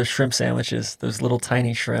shrimp sandwiches, those little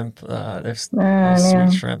tiny shrimp, those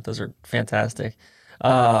sweet shrimp. Those are fantastic.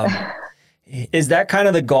 Is that kind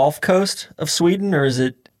of the Gulf Coast of Sweden, or is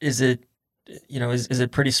it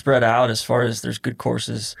pretty spread out as far as there's good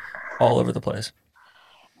courses all over the place?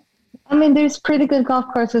 I mean, there's pretty good golf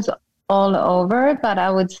courses all over, but I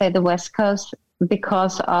would say the West Coast,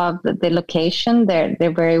 because of the location, they're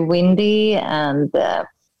very windy, and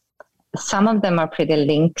some of them are pretty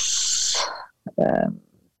links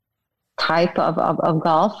type of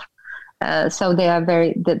golf. So they are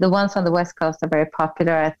the ones on the West Coast are very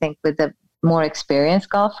popular, I think, with the more experienced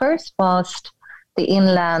golfers, whilst the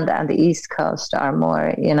inland and the East Coast are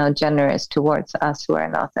more, generous towards us who are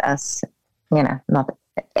not as, not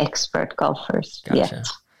expert golfers yet.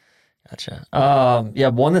 Gotcha.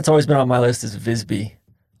 One that's always been on my list is Visby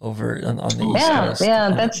over on the East Coast. Yeah,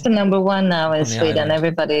 that's the number one now in Sweden. Island.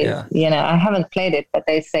 Everybody, I haven't played it, but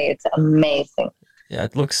they say it's amazing. Yeah,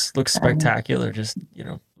 it looks spectacular. Just,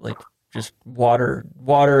 just water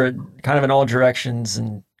kind of in all directions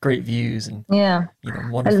and great views and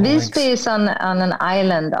wonderful Visby is on an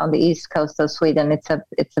island on the East Coast of Sweden. It's a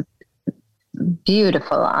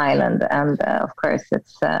beautiful island, and of course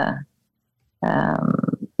it's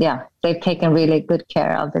they've taken really good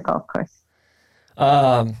care of the golf course.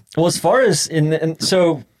 Well, as far as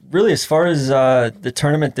as far as the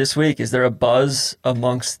tournament this week, is there a buzz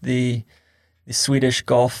amongst the Swedish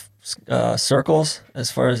golf circles? As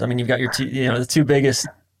far as, I mean, you've got your the two biggest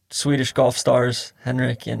Swedish golf stars,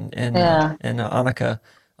 Henrik and Annika,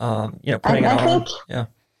 putting it on.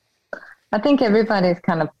 I think everybody's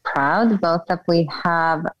kind of proud, both that we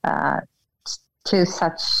have two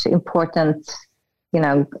such important,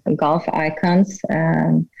 golf icons,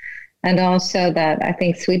 and also that I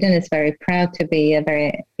think Sweden is very proud to be a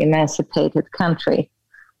very emancipated country,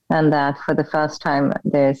 and that for the first time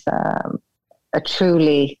there's a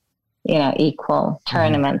truly, equal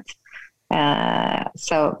tournament.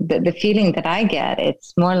 So the feeling that I get,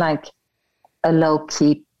 it's more like a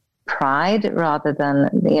low-key pride rather than,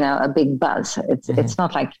 a big buzz. It's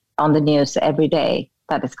not like on the news every day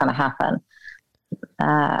that it's going to happen.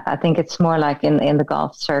 I think it's more like in the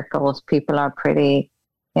golf circles, people are pretty,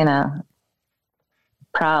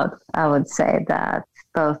 proud, I would say, that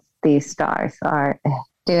both these stars are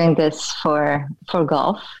doing this for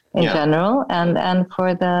golf in general and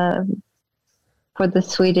for the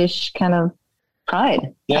Swedish kind of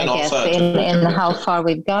pride, I guess, in how far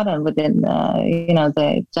we've gotten within,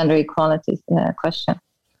 the gender equality question.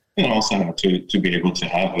 And also to be able to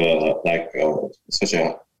have such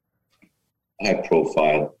a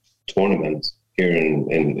high-profile tournament here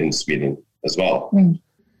in Sweden as well.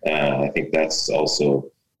 I think that's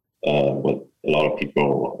also what a lot of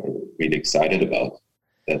people are really excited about,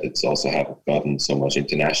 that it's also have gotten so much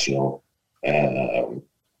international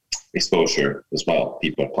exposure as well.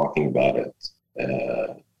 People are talking about it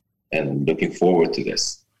and looking forward to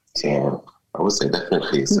this. So I would say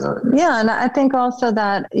definitely. So yeah, and I think also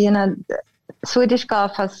that, you know, Swedish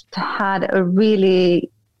golf has had a really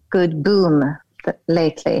good boom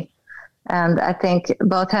lately. And I think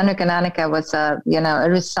both Henrik and Annika was a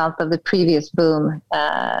result of the previous boom,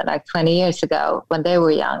 like 20 years ago when they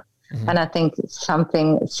were young. Mm-hmm. And I think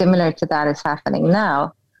something similar to that is happening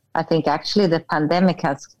now. I think actually the pandemic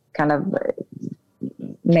has kind of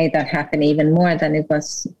made that happen even more than it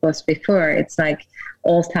was before. It's like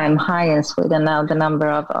all-time high in Sweden now, the number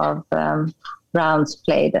of rounds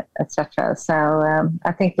played, etc. So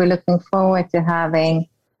I think we're looking forward to having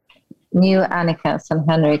new Annikas and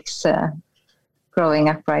Henriks growing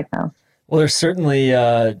up right now. Well, there's certainly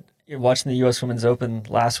watching the U.S. Women's Open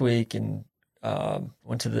last week and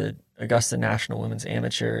went to the Augusta National Women's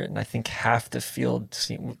Amateur, and I think half the field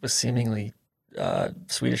was seemingly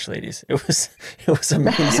Swedish ladies. It was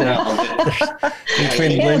amazing.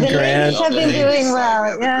 Between Lynn Grant, have been doing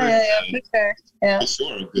well. Yeah, for sure. Yeah, for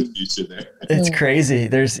sure, a good future there. It's crazy.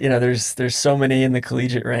 There's so many in the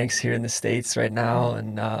collegiate ranks here in the States right now,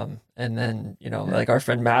 and then like our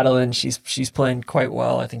friend Madeline, she's playing quite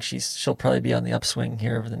well. I think she'll probably be on the upswing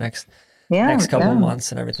here over the next couple of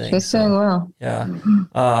months and everything. She's doing well. Yeah,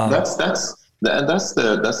 that's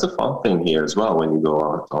the fun thing here as well when you go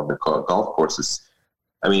out on the golf courses.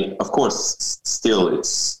 I mean, of course, still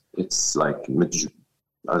it's like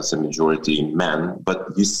as a majority men,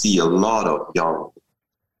 but you see a lot of young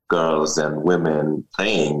girls and women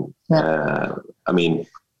playing. Yeah. I mean,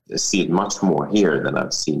 I see it much more here than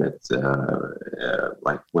I've seen it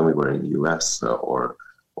like when we were in the US or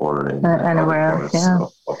in anywhere else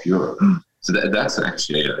of Europe. So that's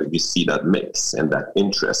actually, you see that mix, and that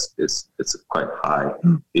interest is quite high,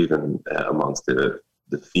 even amongst the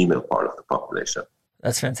female part of the population.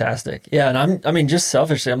 That's fantastic. Yeah, and just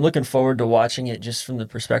selfishly, I'm looking forward to watching it just from the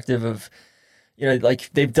perspective of, like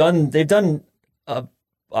they've done a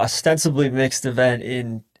ostensibly mixed event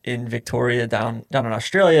in Victoria down in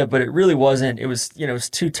Australia, but it really wasn't. It was it was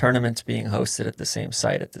two tournaments being hosted at the same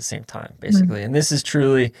site at the same time, basically. Mm-hmm. And this is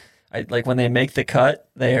truly like when they make the cut,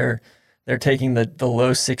 they're taking the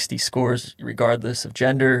low 60 scores regardless of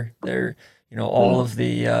gender. They're all of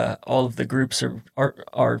the groups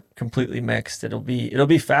are completely mixed. It'll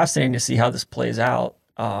be fascinating to see how this plays out.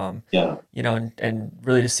 And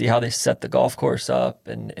really to see how they set the golf course up,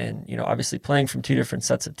 and obviously playing from two different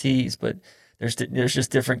sets of tees, but there's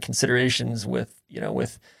just different considerations with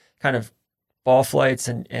kind of ball flights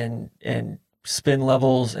and spin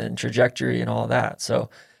levels and trajectory and all of that. So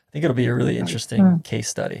I think it'll be a really interesting case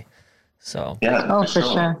study. So yeah,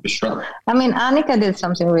 for sure. I mean, Annika did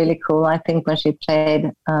something really cool, I think, when she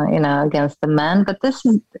played, against the men. But this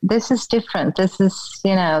is different. This is,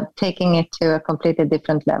 taking it to a completely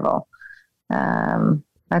different level.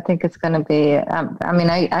 I think it's going to be.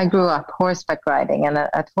 I grew up horseback riding, and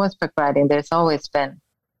at horseback riding, there's always been,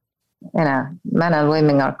 men and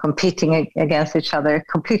women are competing against each other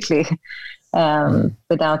completely,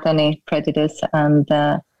 without any prejudice, and.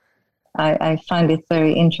 I find it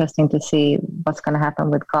very interesting to see what's going to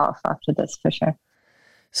happen with golf after this, for sure.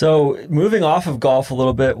 So moving off of golf a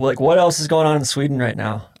little bit, like what else is going on in Sweden right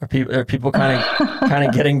now? Are people kind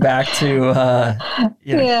of getting back to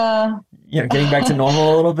getting back to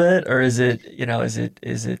normal a little bit, or is it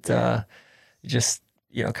just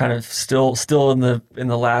kind of still in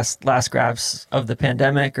the last grasp of the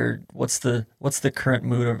pandemic, or what's the current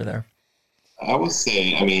mood over there? I would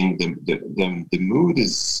say, I mean, the mood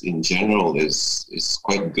is in general is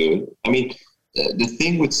quite good. I mean, the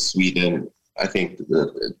thing with Sweden, I think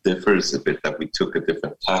that differs a bit, that we took a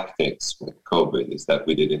different tactics with COVID, is that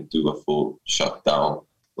we didn't do a full shutdown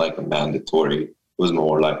like a mandatory. It was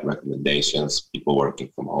more like recommendations, people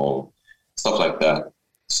working from home, stuff like that.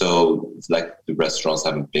 So it's like the restaurants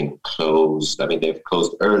haven't been closed. I mean, they've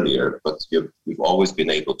closed earlier, but we've always been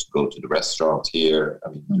able to go to the restaurant here.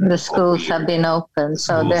 I mean, the schools have been open,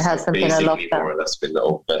 so there hasn't been a lockdown. More or less been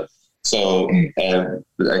open. So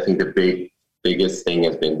I think the biggest thing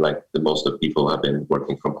has been like the most of people have been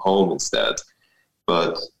working from home instead.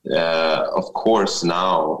 But of course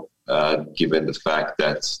now, given the fact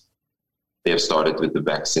that they have started with the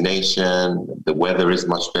vaccination, the weather is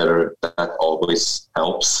much better, that always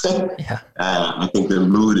helps. Yeah. I think the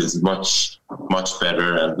mood is much, much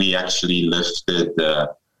better. And we actually lifted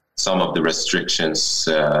some of the restrictions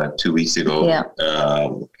 2 weeks ago. Yeah.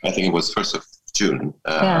 I think it was 1st of June,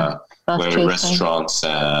 where restaurants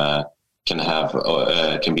can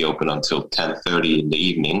be open until 10:30 in the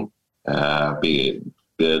evening.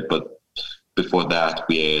 But before that,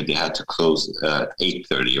 they had to close at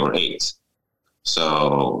 8:30 or 8.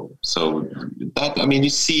 So that, I mean, you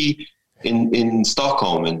see in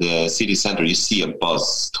Stockholm, in the city center, you see a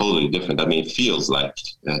buzz totally different. I mean, it feels like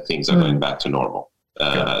things are going back to normal.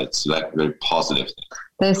 It's like very positive.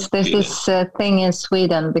 There's this thing in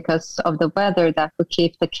Sweden because of the weather that will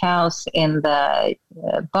keep the cows in the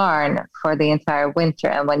barn for the entire winter.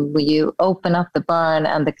 And when you open up the barn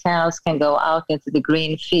and the cows can go out into the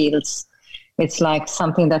green fields, it's like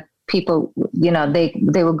something that people,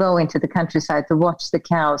 they will go into the countryside to watch the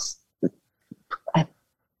cows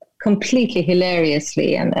completely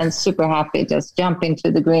hilariously and super happy, just jump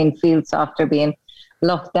into the green fields after being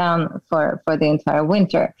locked down for the entire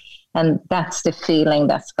winter. And that's the feeling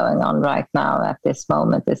that's going on right now at this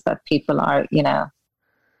moment, is that people are,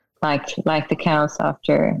 like the cows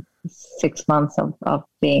after 6 months of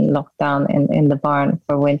being locked down in the barn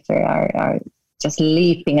for winter are just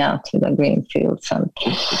leaping out to the green fields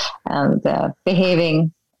and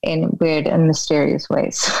behaving in weird and mysterious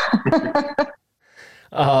ways.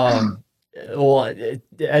 Well,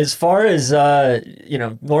 as far as,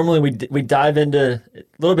 normally we dive into a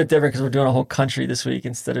little bit different because we're doing a whole country this week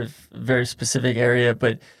instead of a very specific area,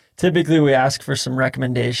 but typically we ask for some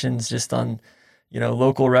recommendations just on,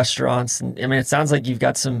 local restaurants. And I mean, it sounds like you've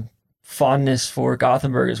got some fondness for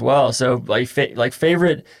Gothenburg as well. So like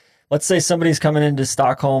favorite, let's say somebody's coming into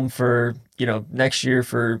Stockholm for, next year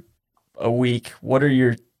for a week. What are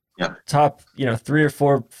your top, 3 or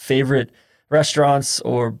 4 favorite restaurants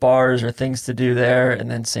or bars or things to do there?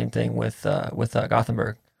 And then same thing with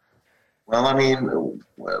Gothenburg. Well, I mean,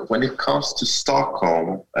 when it comes to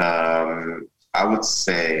Stockholm, I would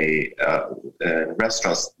say the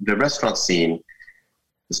restaurant scene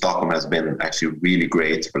in Stockholm has been actually really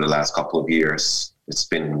great for the last couple of years. It's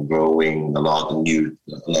been growing. A lot of new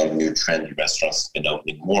trendy restaurants have been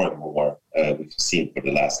opening more and more. We've seen for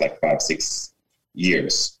the last 5-6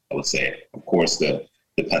 years, I would say. Of course, the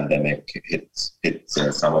pandemic hit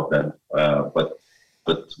some of them, but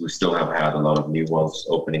we still have had a lot of new ones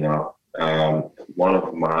opening up. One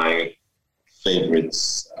of my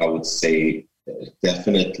favorites, I would say,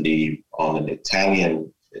 definitely on an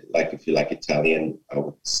Italian, if you like Italian, I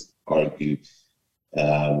would argue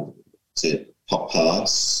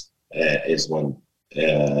Papa's is one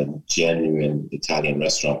genuine Italian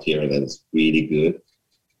restaurant here that is really good.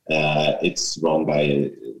 It's run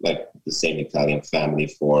by the same Italian family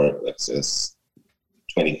for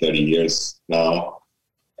 20-30 years now,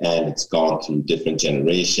 and it's gone through different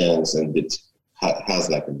generations, and it has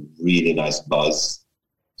a really nice buzz.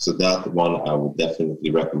 So that one I would definitely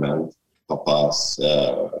recommend, Papa's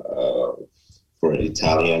for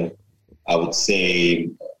Italian. I would say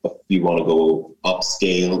if you want to go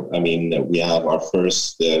upscale, I mean, we have our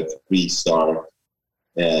first 3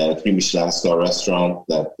 Michelin star restaurant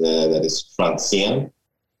that is Franzén,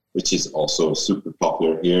 which is also super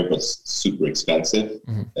popular here, but super expensive,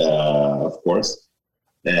 of course.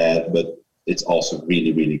 But it's also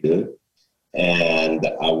really, really good. And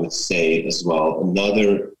I would say as well,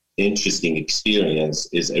 another interesting experience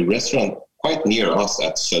is a restaurant quite near us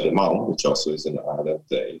at Södermalm, which also is an island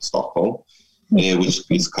in Stockholm,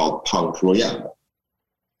 which is called Punk Royale.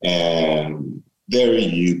 And there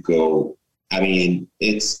you go. I mean,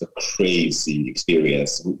 it's a crazy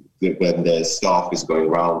experience when the staff is going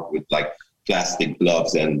around with plastic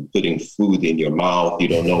gloves and putting food in your mouth. You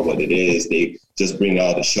don't know what it is. They just bring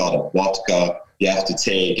out a shot of vodka you have to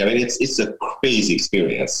take. I mean, it's a crazy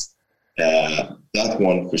experience. That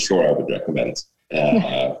one for sure I would recommend.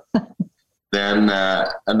 Then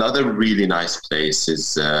another really nice place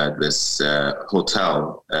is this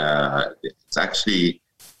hotel. It's actually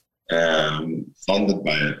funded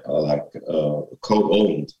by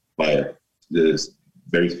co-owned by this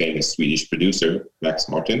very famous Swedish producer Max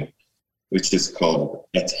Martin, which is called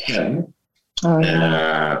Ett Hem,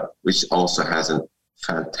 which also has a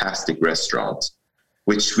fantastic restaurant,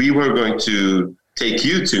 which we were going to take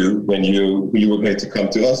you to when you were going to come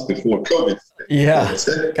to us before COVID. Yeah,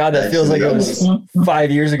 God, that feels like it was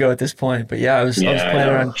 5 years ago at this point. But yeah, I was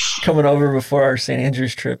planning on coming over before our St.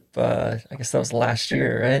 Andrews trip. I guess that was last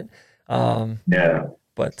year, right?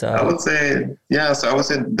 But I would say, so I would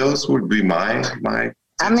say those would be my.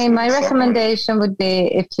 I mean, my recommendation would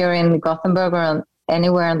be if you're in Gothenburg or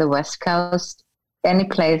anywhere on the West Coast, any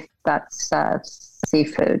place that serves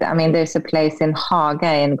seafood. I mean, there's a place in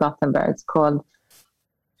Haga in Gothenburg. It's called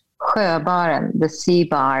Sjöbaren, the Sea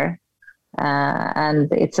Bar.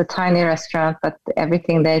 And it's a tiny restaurant, but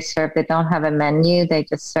everything they serve, they don't have a menu. They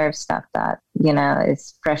just serve stuff that, you know,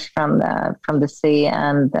 is fresh from the sea.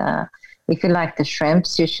 And if you like the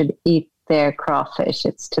shrimps, you should eat their crawfish.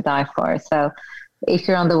 It's to die for. So if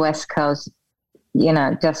you're on the West Coast, you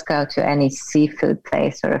know, just go to any seafood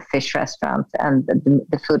place or a fish restaurant, and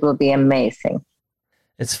the food will be amazing.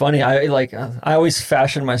 It's funny. I always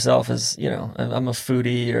fashion myself as, you know, I'm a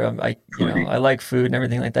foodie, or I like food and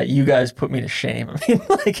everything like that. You guys put me to shame. I mean,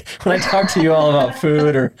 like when I talk to you all about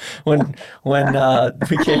food, or when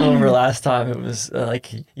we came over last time, it was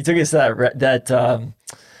like you took us to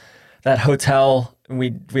that hotel, and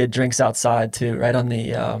we had drinks outside too, right on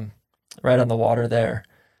the water there.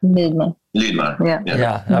 Lidman.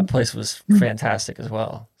 Yeah, that place was fantastic as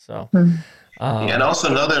well. So. And also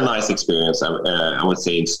another nice experience, I would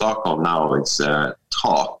say in Stockholm now, it's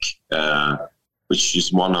Talk, which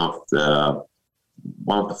is one of the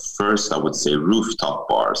first, I would say, rooftop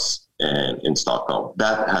bars in Stockholm.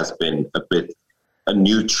 That has been a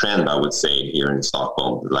new trend, I would say, here in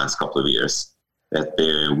Stockholm the last couple of years. That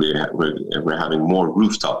we're having more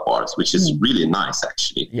rooftop bars, which is really nice,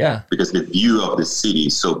 actually. Yeah. Because the view of the city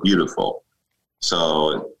is so beautiful.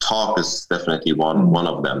 So Talk is definitely one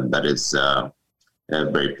of them that is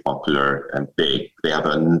very popular and big. They have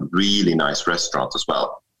a really nice restaurant as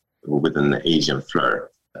well with an Asian flair.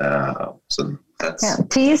 So that's... Yeah,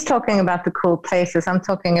 T is talking about the cool places. I'm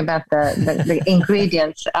talking about the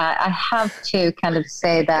ingredients. I have to kind of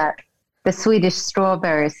say that the Swedish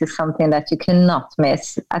strawberries is something that you cannot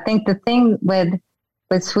miss. I think the thing with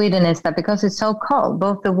Sweden is that because it's so cold,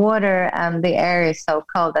 both the water and the air is so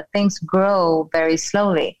cold, that things grow very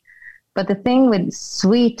slowly. But the thing with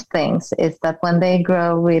sweet things is that when they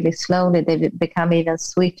grow really slowly, they become even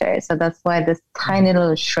sweeter. So that's why the tiny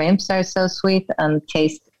little shrimps are so sweet and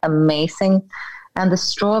taste amazing. And the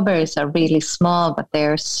strawberries are really small, but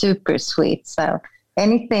they're super sweet. So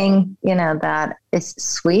anything, you know, that is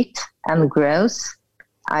sweet and grows,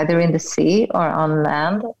 either in the sea or on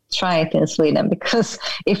land, try it in Sweden, because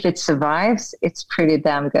if it survives, it's pretty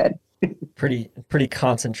damn good. Pretty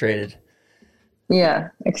concentrated. Yeah,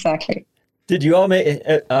 exactly. Did you all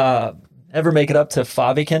ever make it up to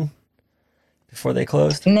Faviken before they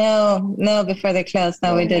closed? No, before they closed.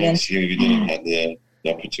 No, we didn't. This year we didn't have the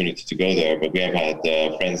opportunity to go there, but we have had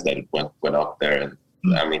friends that went up there, and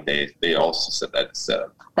I mean, they also said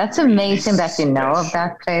that's amazing that you know of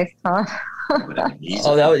that place, huh? Oh,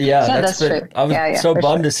 that's true. I was so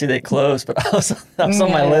bummed to see they closed, but that was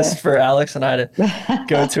on my list for Alex and I to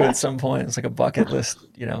go to at some point. It's like a bucket list,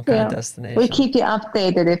 you know, kind of destination. We'll keep you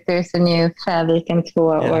updated if there's a new Faviken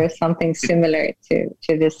tour or something similar to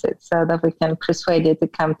visit, so that we can persuade you to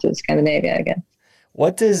come to Scandinavia again.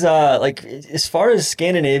 What does like as far as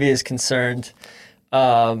Scandinavia is concerned?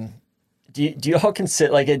 Do you all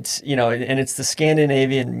consider, like, it's, you know, and it's the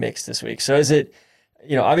Scandinavian mix this week. So is it,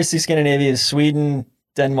 you know, obviously Scandinavia is Sweden,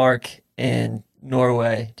 Denmark, and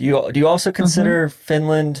Norway. Do you also consider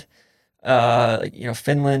Finland, you know,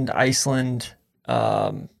 Finland, Iceland,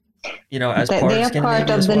 you know, as part of Scandinavia? They are part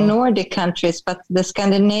of the Nordic countries, but the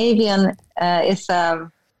Scandinavian is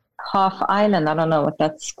half island. I don't know what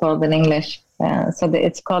that's called in English. It's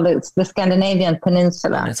the Scandinavian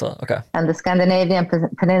Peninsula. Okay. And the Scandinavian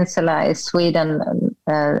Peninsula is Sweden,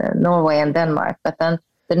 Norway, and Denmark. But then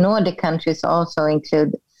the Nordic countries also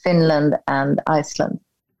include Finland and Iceland.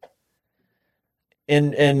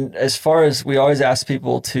 And as far as we always ask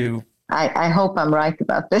people to, I hope I'm right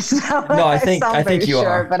about this. No, I think you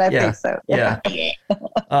are. But I think so. Yeah.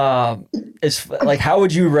 It's like, how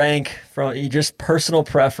would you rank from just personal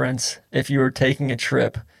preference if you were taking a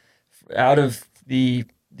trip out of the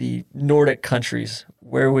Nordic countries?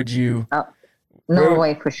 Where would you?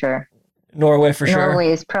 Norway for sure. Norway for sure.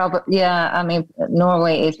 Norway is probably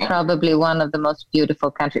Norway is probably one of the most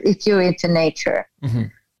beautiful countries if you're into nature. Mm-hmm.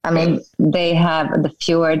 I mean, they have the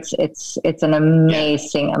fjords. It's an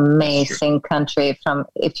amazing country. From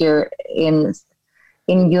if you're in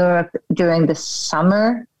Europe during the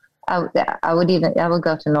summer, I would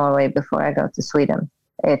go to Norway before I go to Sweden.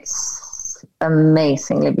 It's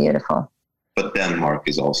amazingly beautiful. But Denmark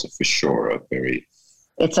is also for sure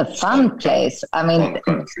it's a fun place. I mean,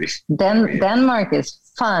 Denmark is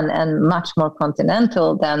fun and much more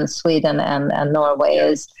continental than Sweden and Norway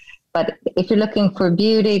is. But if you're looking for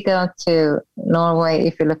beauty, go to Norway.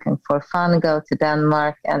 If you're looking for fun, go to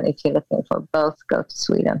Denmark. And if you're looking for both, go to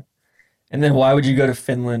Sweden. And then why would you go to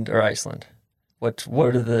Finland or Iceland? What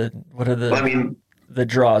are the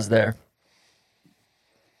draws there?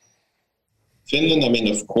 Finland, I mean,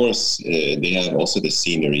 of course, they have also the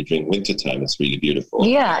scenery during wintertime. It's really beautiful.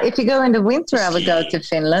 Yeah, if you go in the winter, I would go to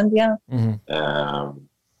Finland. Yeah.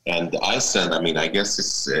 And Iceland, I mean, I guess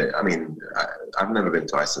it's. I've never been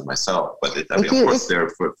to Iceland myself, but of course, they're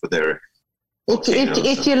for their.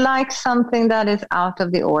 If you like something that is out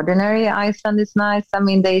of the ordinary, Iceland is nice. I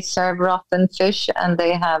mean, they serve rotten fish and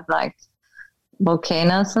they have like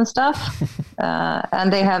volcanoes and stuff,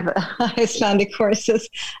 and they have Icelandic horses,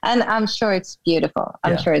 and I'm sure it's beautiful.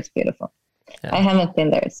 I'm sure it's beautiful. Yeah. I haven't been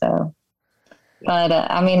there, so. But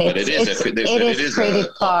I mean, it is pretty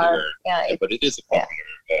far. Yeah, but it is a popular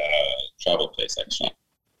travel place, actually,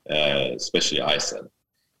 especially Iceland.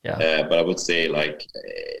 Yeah. But I would say, like,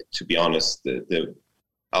 to be honest, the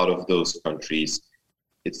out of those countries,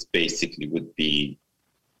 it's basically would be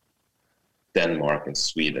Denmark and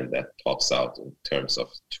Sweden that tops out in terms of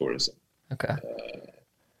tourism. Okay.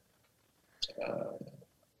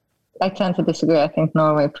 I tend to disagree. I think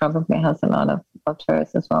Norway probably has a lot of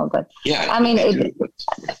tourists as well. But yeah, I mean,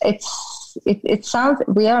 it sounds,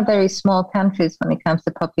 we are very small countries when it comes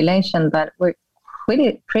to population, but we're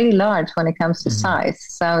pretty large when it comes to size.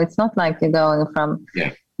 So it's not like you're going from,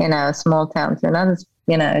 small towns to another,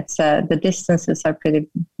 it's the distances are pretty,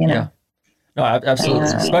 Yeah. No, absolutely.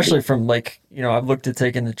 Especially from like, I've looked at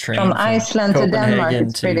taking the train from Iceland to Denmark,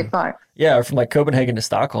 it's pretty far. Yeah, or from like Copenhagen to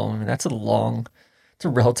Stockholm. I mean, it's a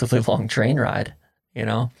relatively long train ride,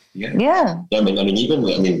 Yeah. Yeah. Even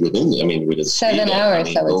within 7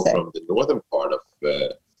 hours, I would say. From the northern part of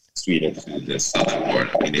Sweden to the southern part,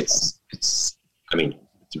 it's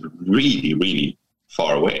really, really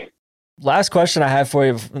far away. Last question I have for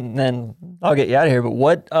you, and then I'll get you out of here.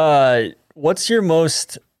 But what's your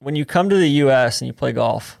most, when you come to the U.S. and you play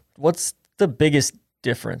golf, what's the biggest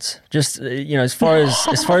difference? Just as far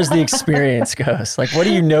as the experience goes, like what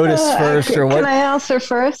do you notice first, or what? Can I answer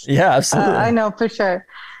first? Yeah, absolutely. I know for sure.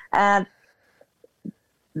 The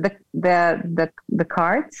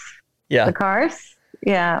carts. Yeah. The cars.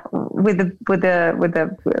 Yeah, with the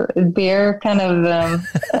beer kind of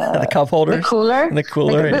the cup holder, the cooler,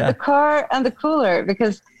 the car and the cooler.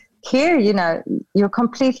 Because here, you're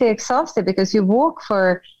completely exhausted because you walk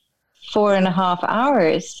for 4.5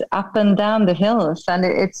 hours up and down the hills, and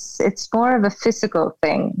it's more of a physical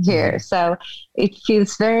thing here. So it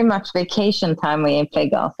feels very much vacation time when you play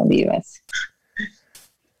golf in the US.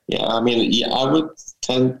 Yeah, I would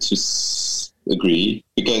tend to agree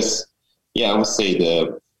because. Yeah, I would say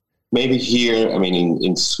maybe here,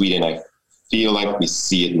 in Sweden, I feel like we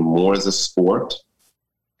see it more as a sport,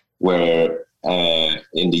 where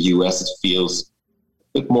in the US it feels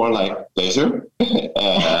a bit more like pleasure.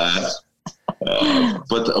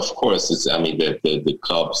 But of course, it's the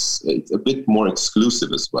clubs, it's a bit more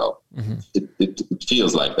exclusive as well. Mm-hmm. It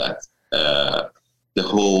feels like that. The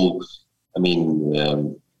whole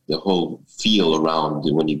feel around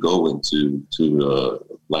when you go into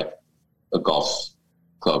a golf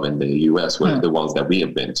club in the US, the ones that we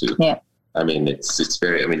have been to. Yeah. It's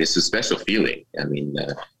very, it's a special feeling.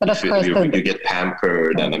 But of course, you get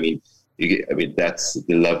pampered, and that's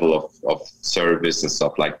the level of service and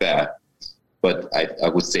stuff like that. But I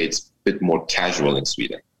would say it's a bit more casual in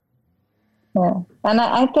Sweden. Yeah, and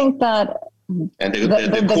I think that. And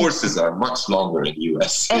the courses are much longer in the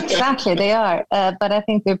US. Exactly, they are. But I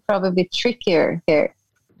think they're probably trickier here.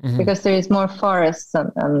 Mm-hmm. Because there is more forests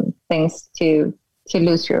and things to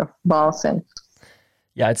lose your balls in.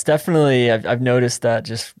 Yeah, it's definitely, I've noticed that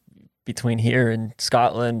just between here and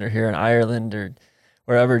Scotland or here in Ireland or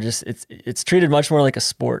wherever, just it's treated much more like a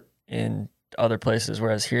sport in other places,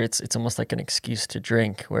 whereas here it's almost like an excuse to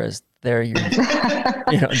drink, whereas there you're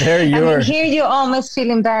here you almost feel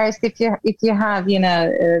embarrassed if you have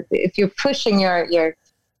if you're pushing your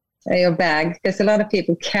bag, because a lot of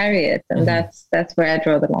people carry it, and that's where I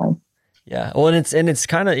draw the line. Yeah, well, and it's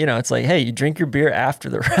kind of it's like, hey, you drink your beer after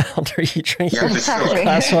the round, or you drink your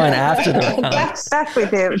glass wine after the round. That we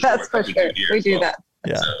do. That's for sure. We do that.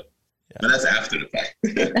 Yeah. But that's after the fact.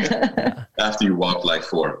 After you walk like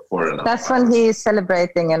 4.5 That's when he's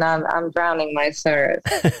celebrating, and I'm drowning my sorrows.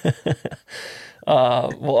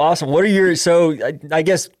 Well, awesome. What are your? So I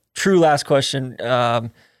guess true last question.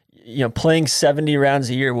 Playing 70 rounds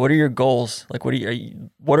a year, what are your goals? Like,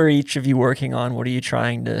 what are each of you working on? What are you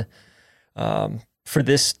trying to, for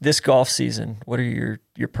this golf season? What are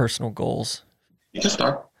your personal goals? You can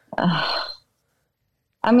start.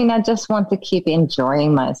 I just want to keep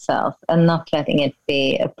enjoying myself and not letting it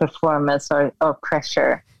be a performance or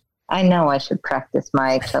pressure. I know I should practice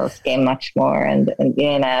my close game much more. And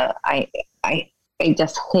I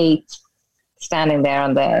just hate standing there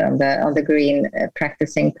on the green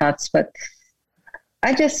practicing putts, but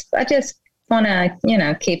I just want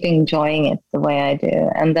to, keep enjoying it the way I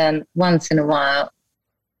do. And then once in a while,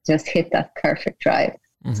 just hit that perfect drive.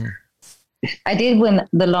 Mm-hmm. I did win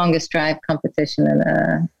the longest drive competition in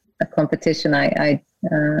a competition I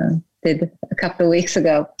did a couple of weeks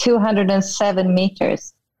ago, 207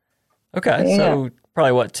 meters. Okay. So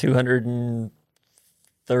probably what,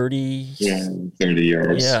 230? Yeah, 30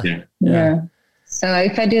 euros. Yeah. So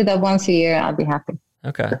if I do that once a year, I'll be happy.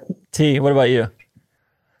 Okay. T, what about you?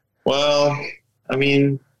 Well, I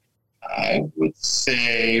mean, I would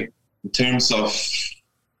say in terms of,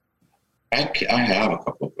 I have a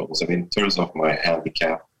couple of goals. I mean, in terms of my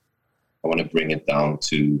handicap, I want to bring it down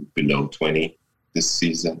to below 20 this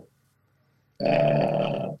season.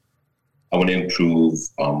 I want to improve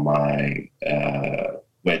on my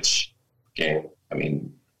wedge game. I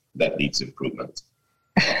mean, that needs improvement.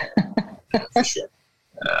 For sure.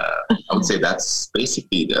 I would say that's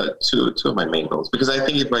basically the two of my main goals, because I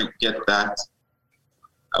think if I get that,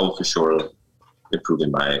 I will for sure improve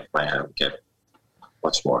in my handicap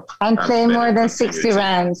much more. And play more than 60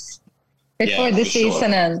 rounds before the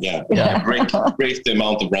season ends. Yeah. break the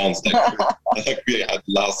amount of rounds like we had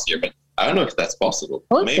last year, but I don't know if that's possible.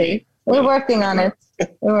 We'll see. We're working on it.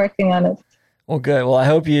 Well, good. Well, I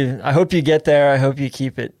hope you get there. I hope you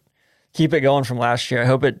keep it going from last year. I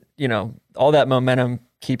hope it, all that momentum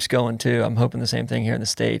keeps going too. I'm hoping the same thing here in the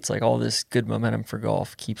States. Like all this good momentum for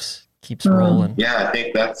golf keeps rolling. Yeah, I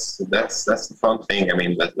think that's the fun thing. I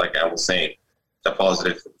mean, like I was saying, the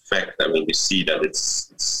positive effect. I mean, you see that it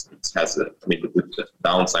has the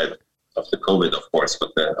downside of the COVID, of course,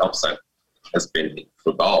 but the upside has been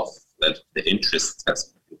for golf that the interest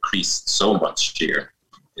has increased so much here.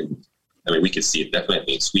 We can see it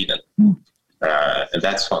definitely in Sweden, and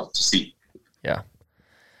that's fun to see. Yeah.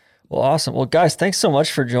 Well, awesome. Well, guys, thanks so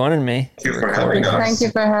much for joining me. Thank you for having us. Thank you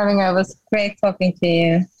for having us. It was great talking to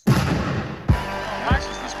you. Nice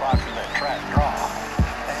is the spot for that track draw.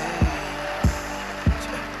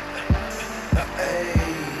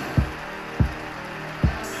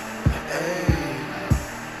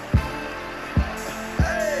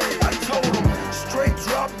 I told him, straight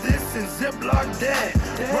drop this and ziplock that.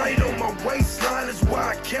 Right on my waistline is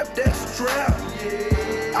why I kept that strap.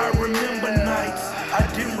 I remember nights, I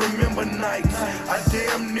didn't remember nights. I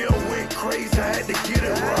damn near went crazy, I had to get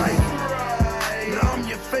it right. Now I'm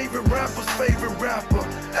your favorite rapper's favorite rapper.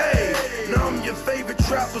 Hey, now I'm your favorite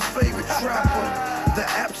trapper's favorite trapper. The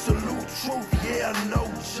absolute truth, yeah, no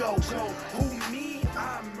joke. Who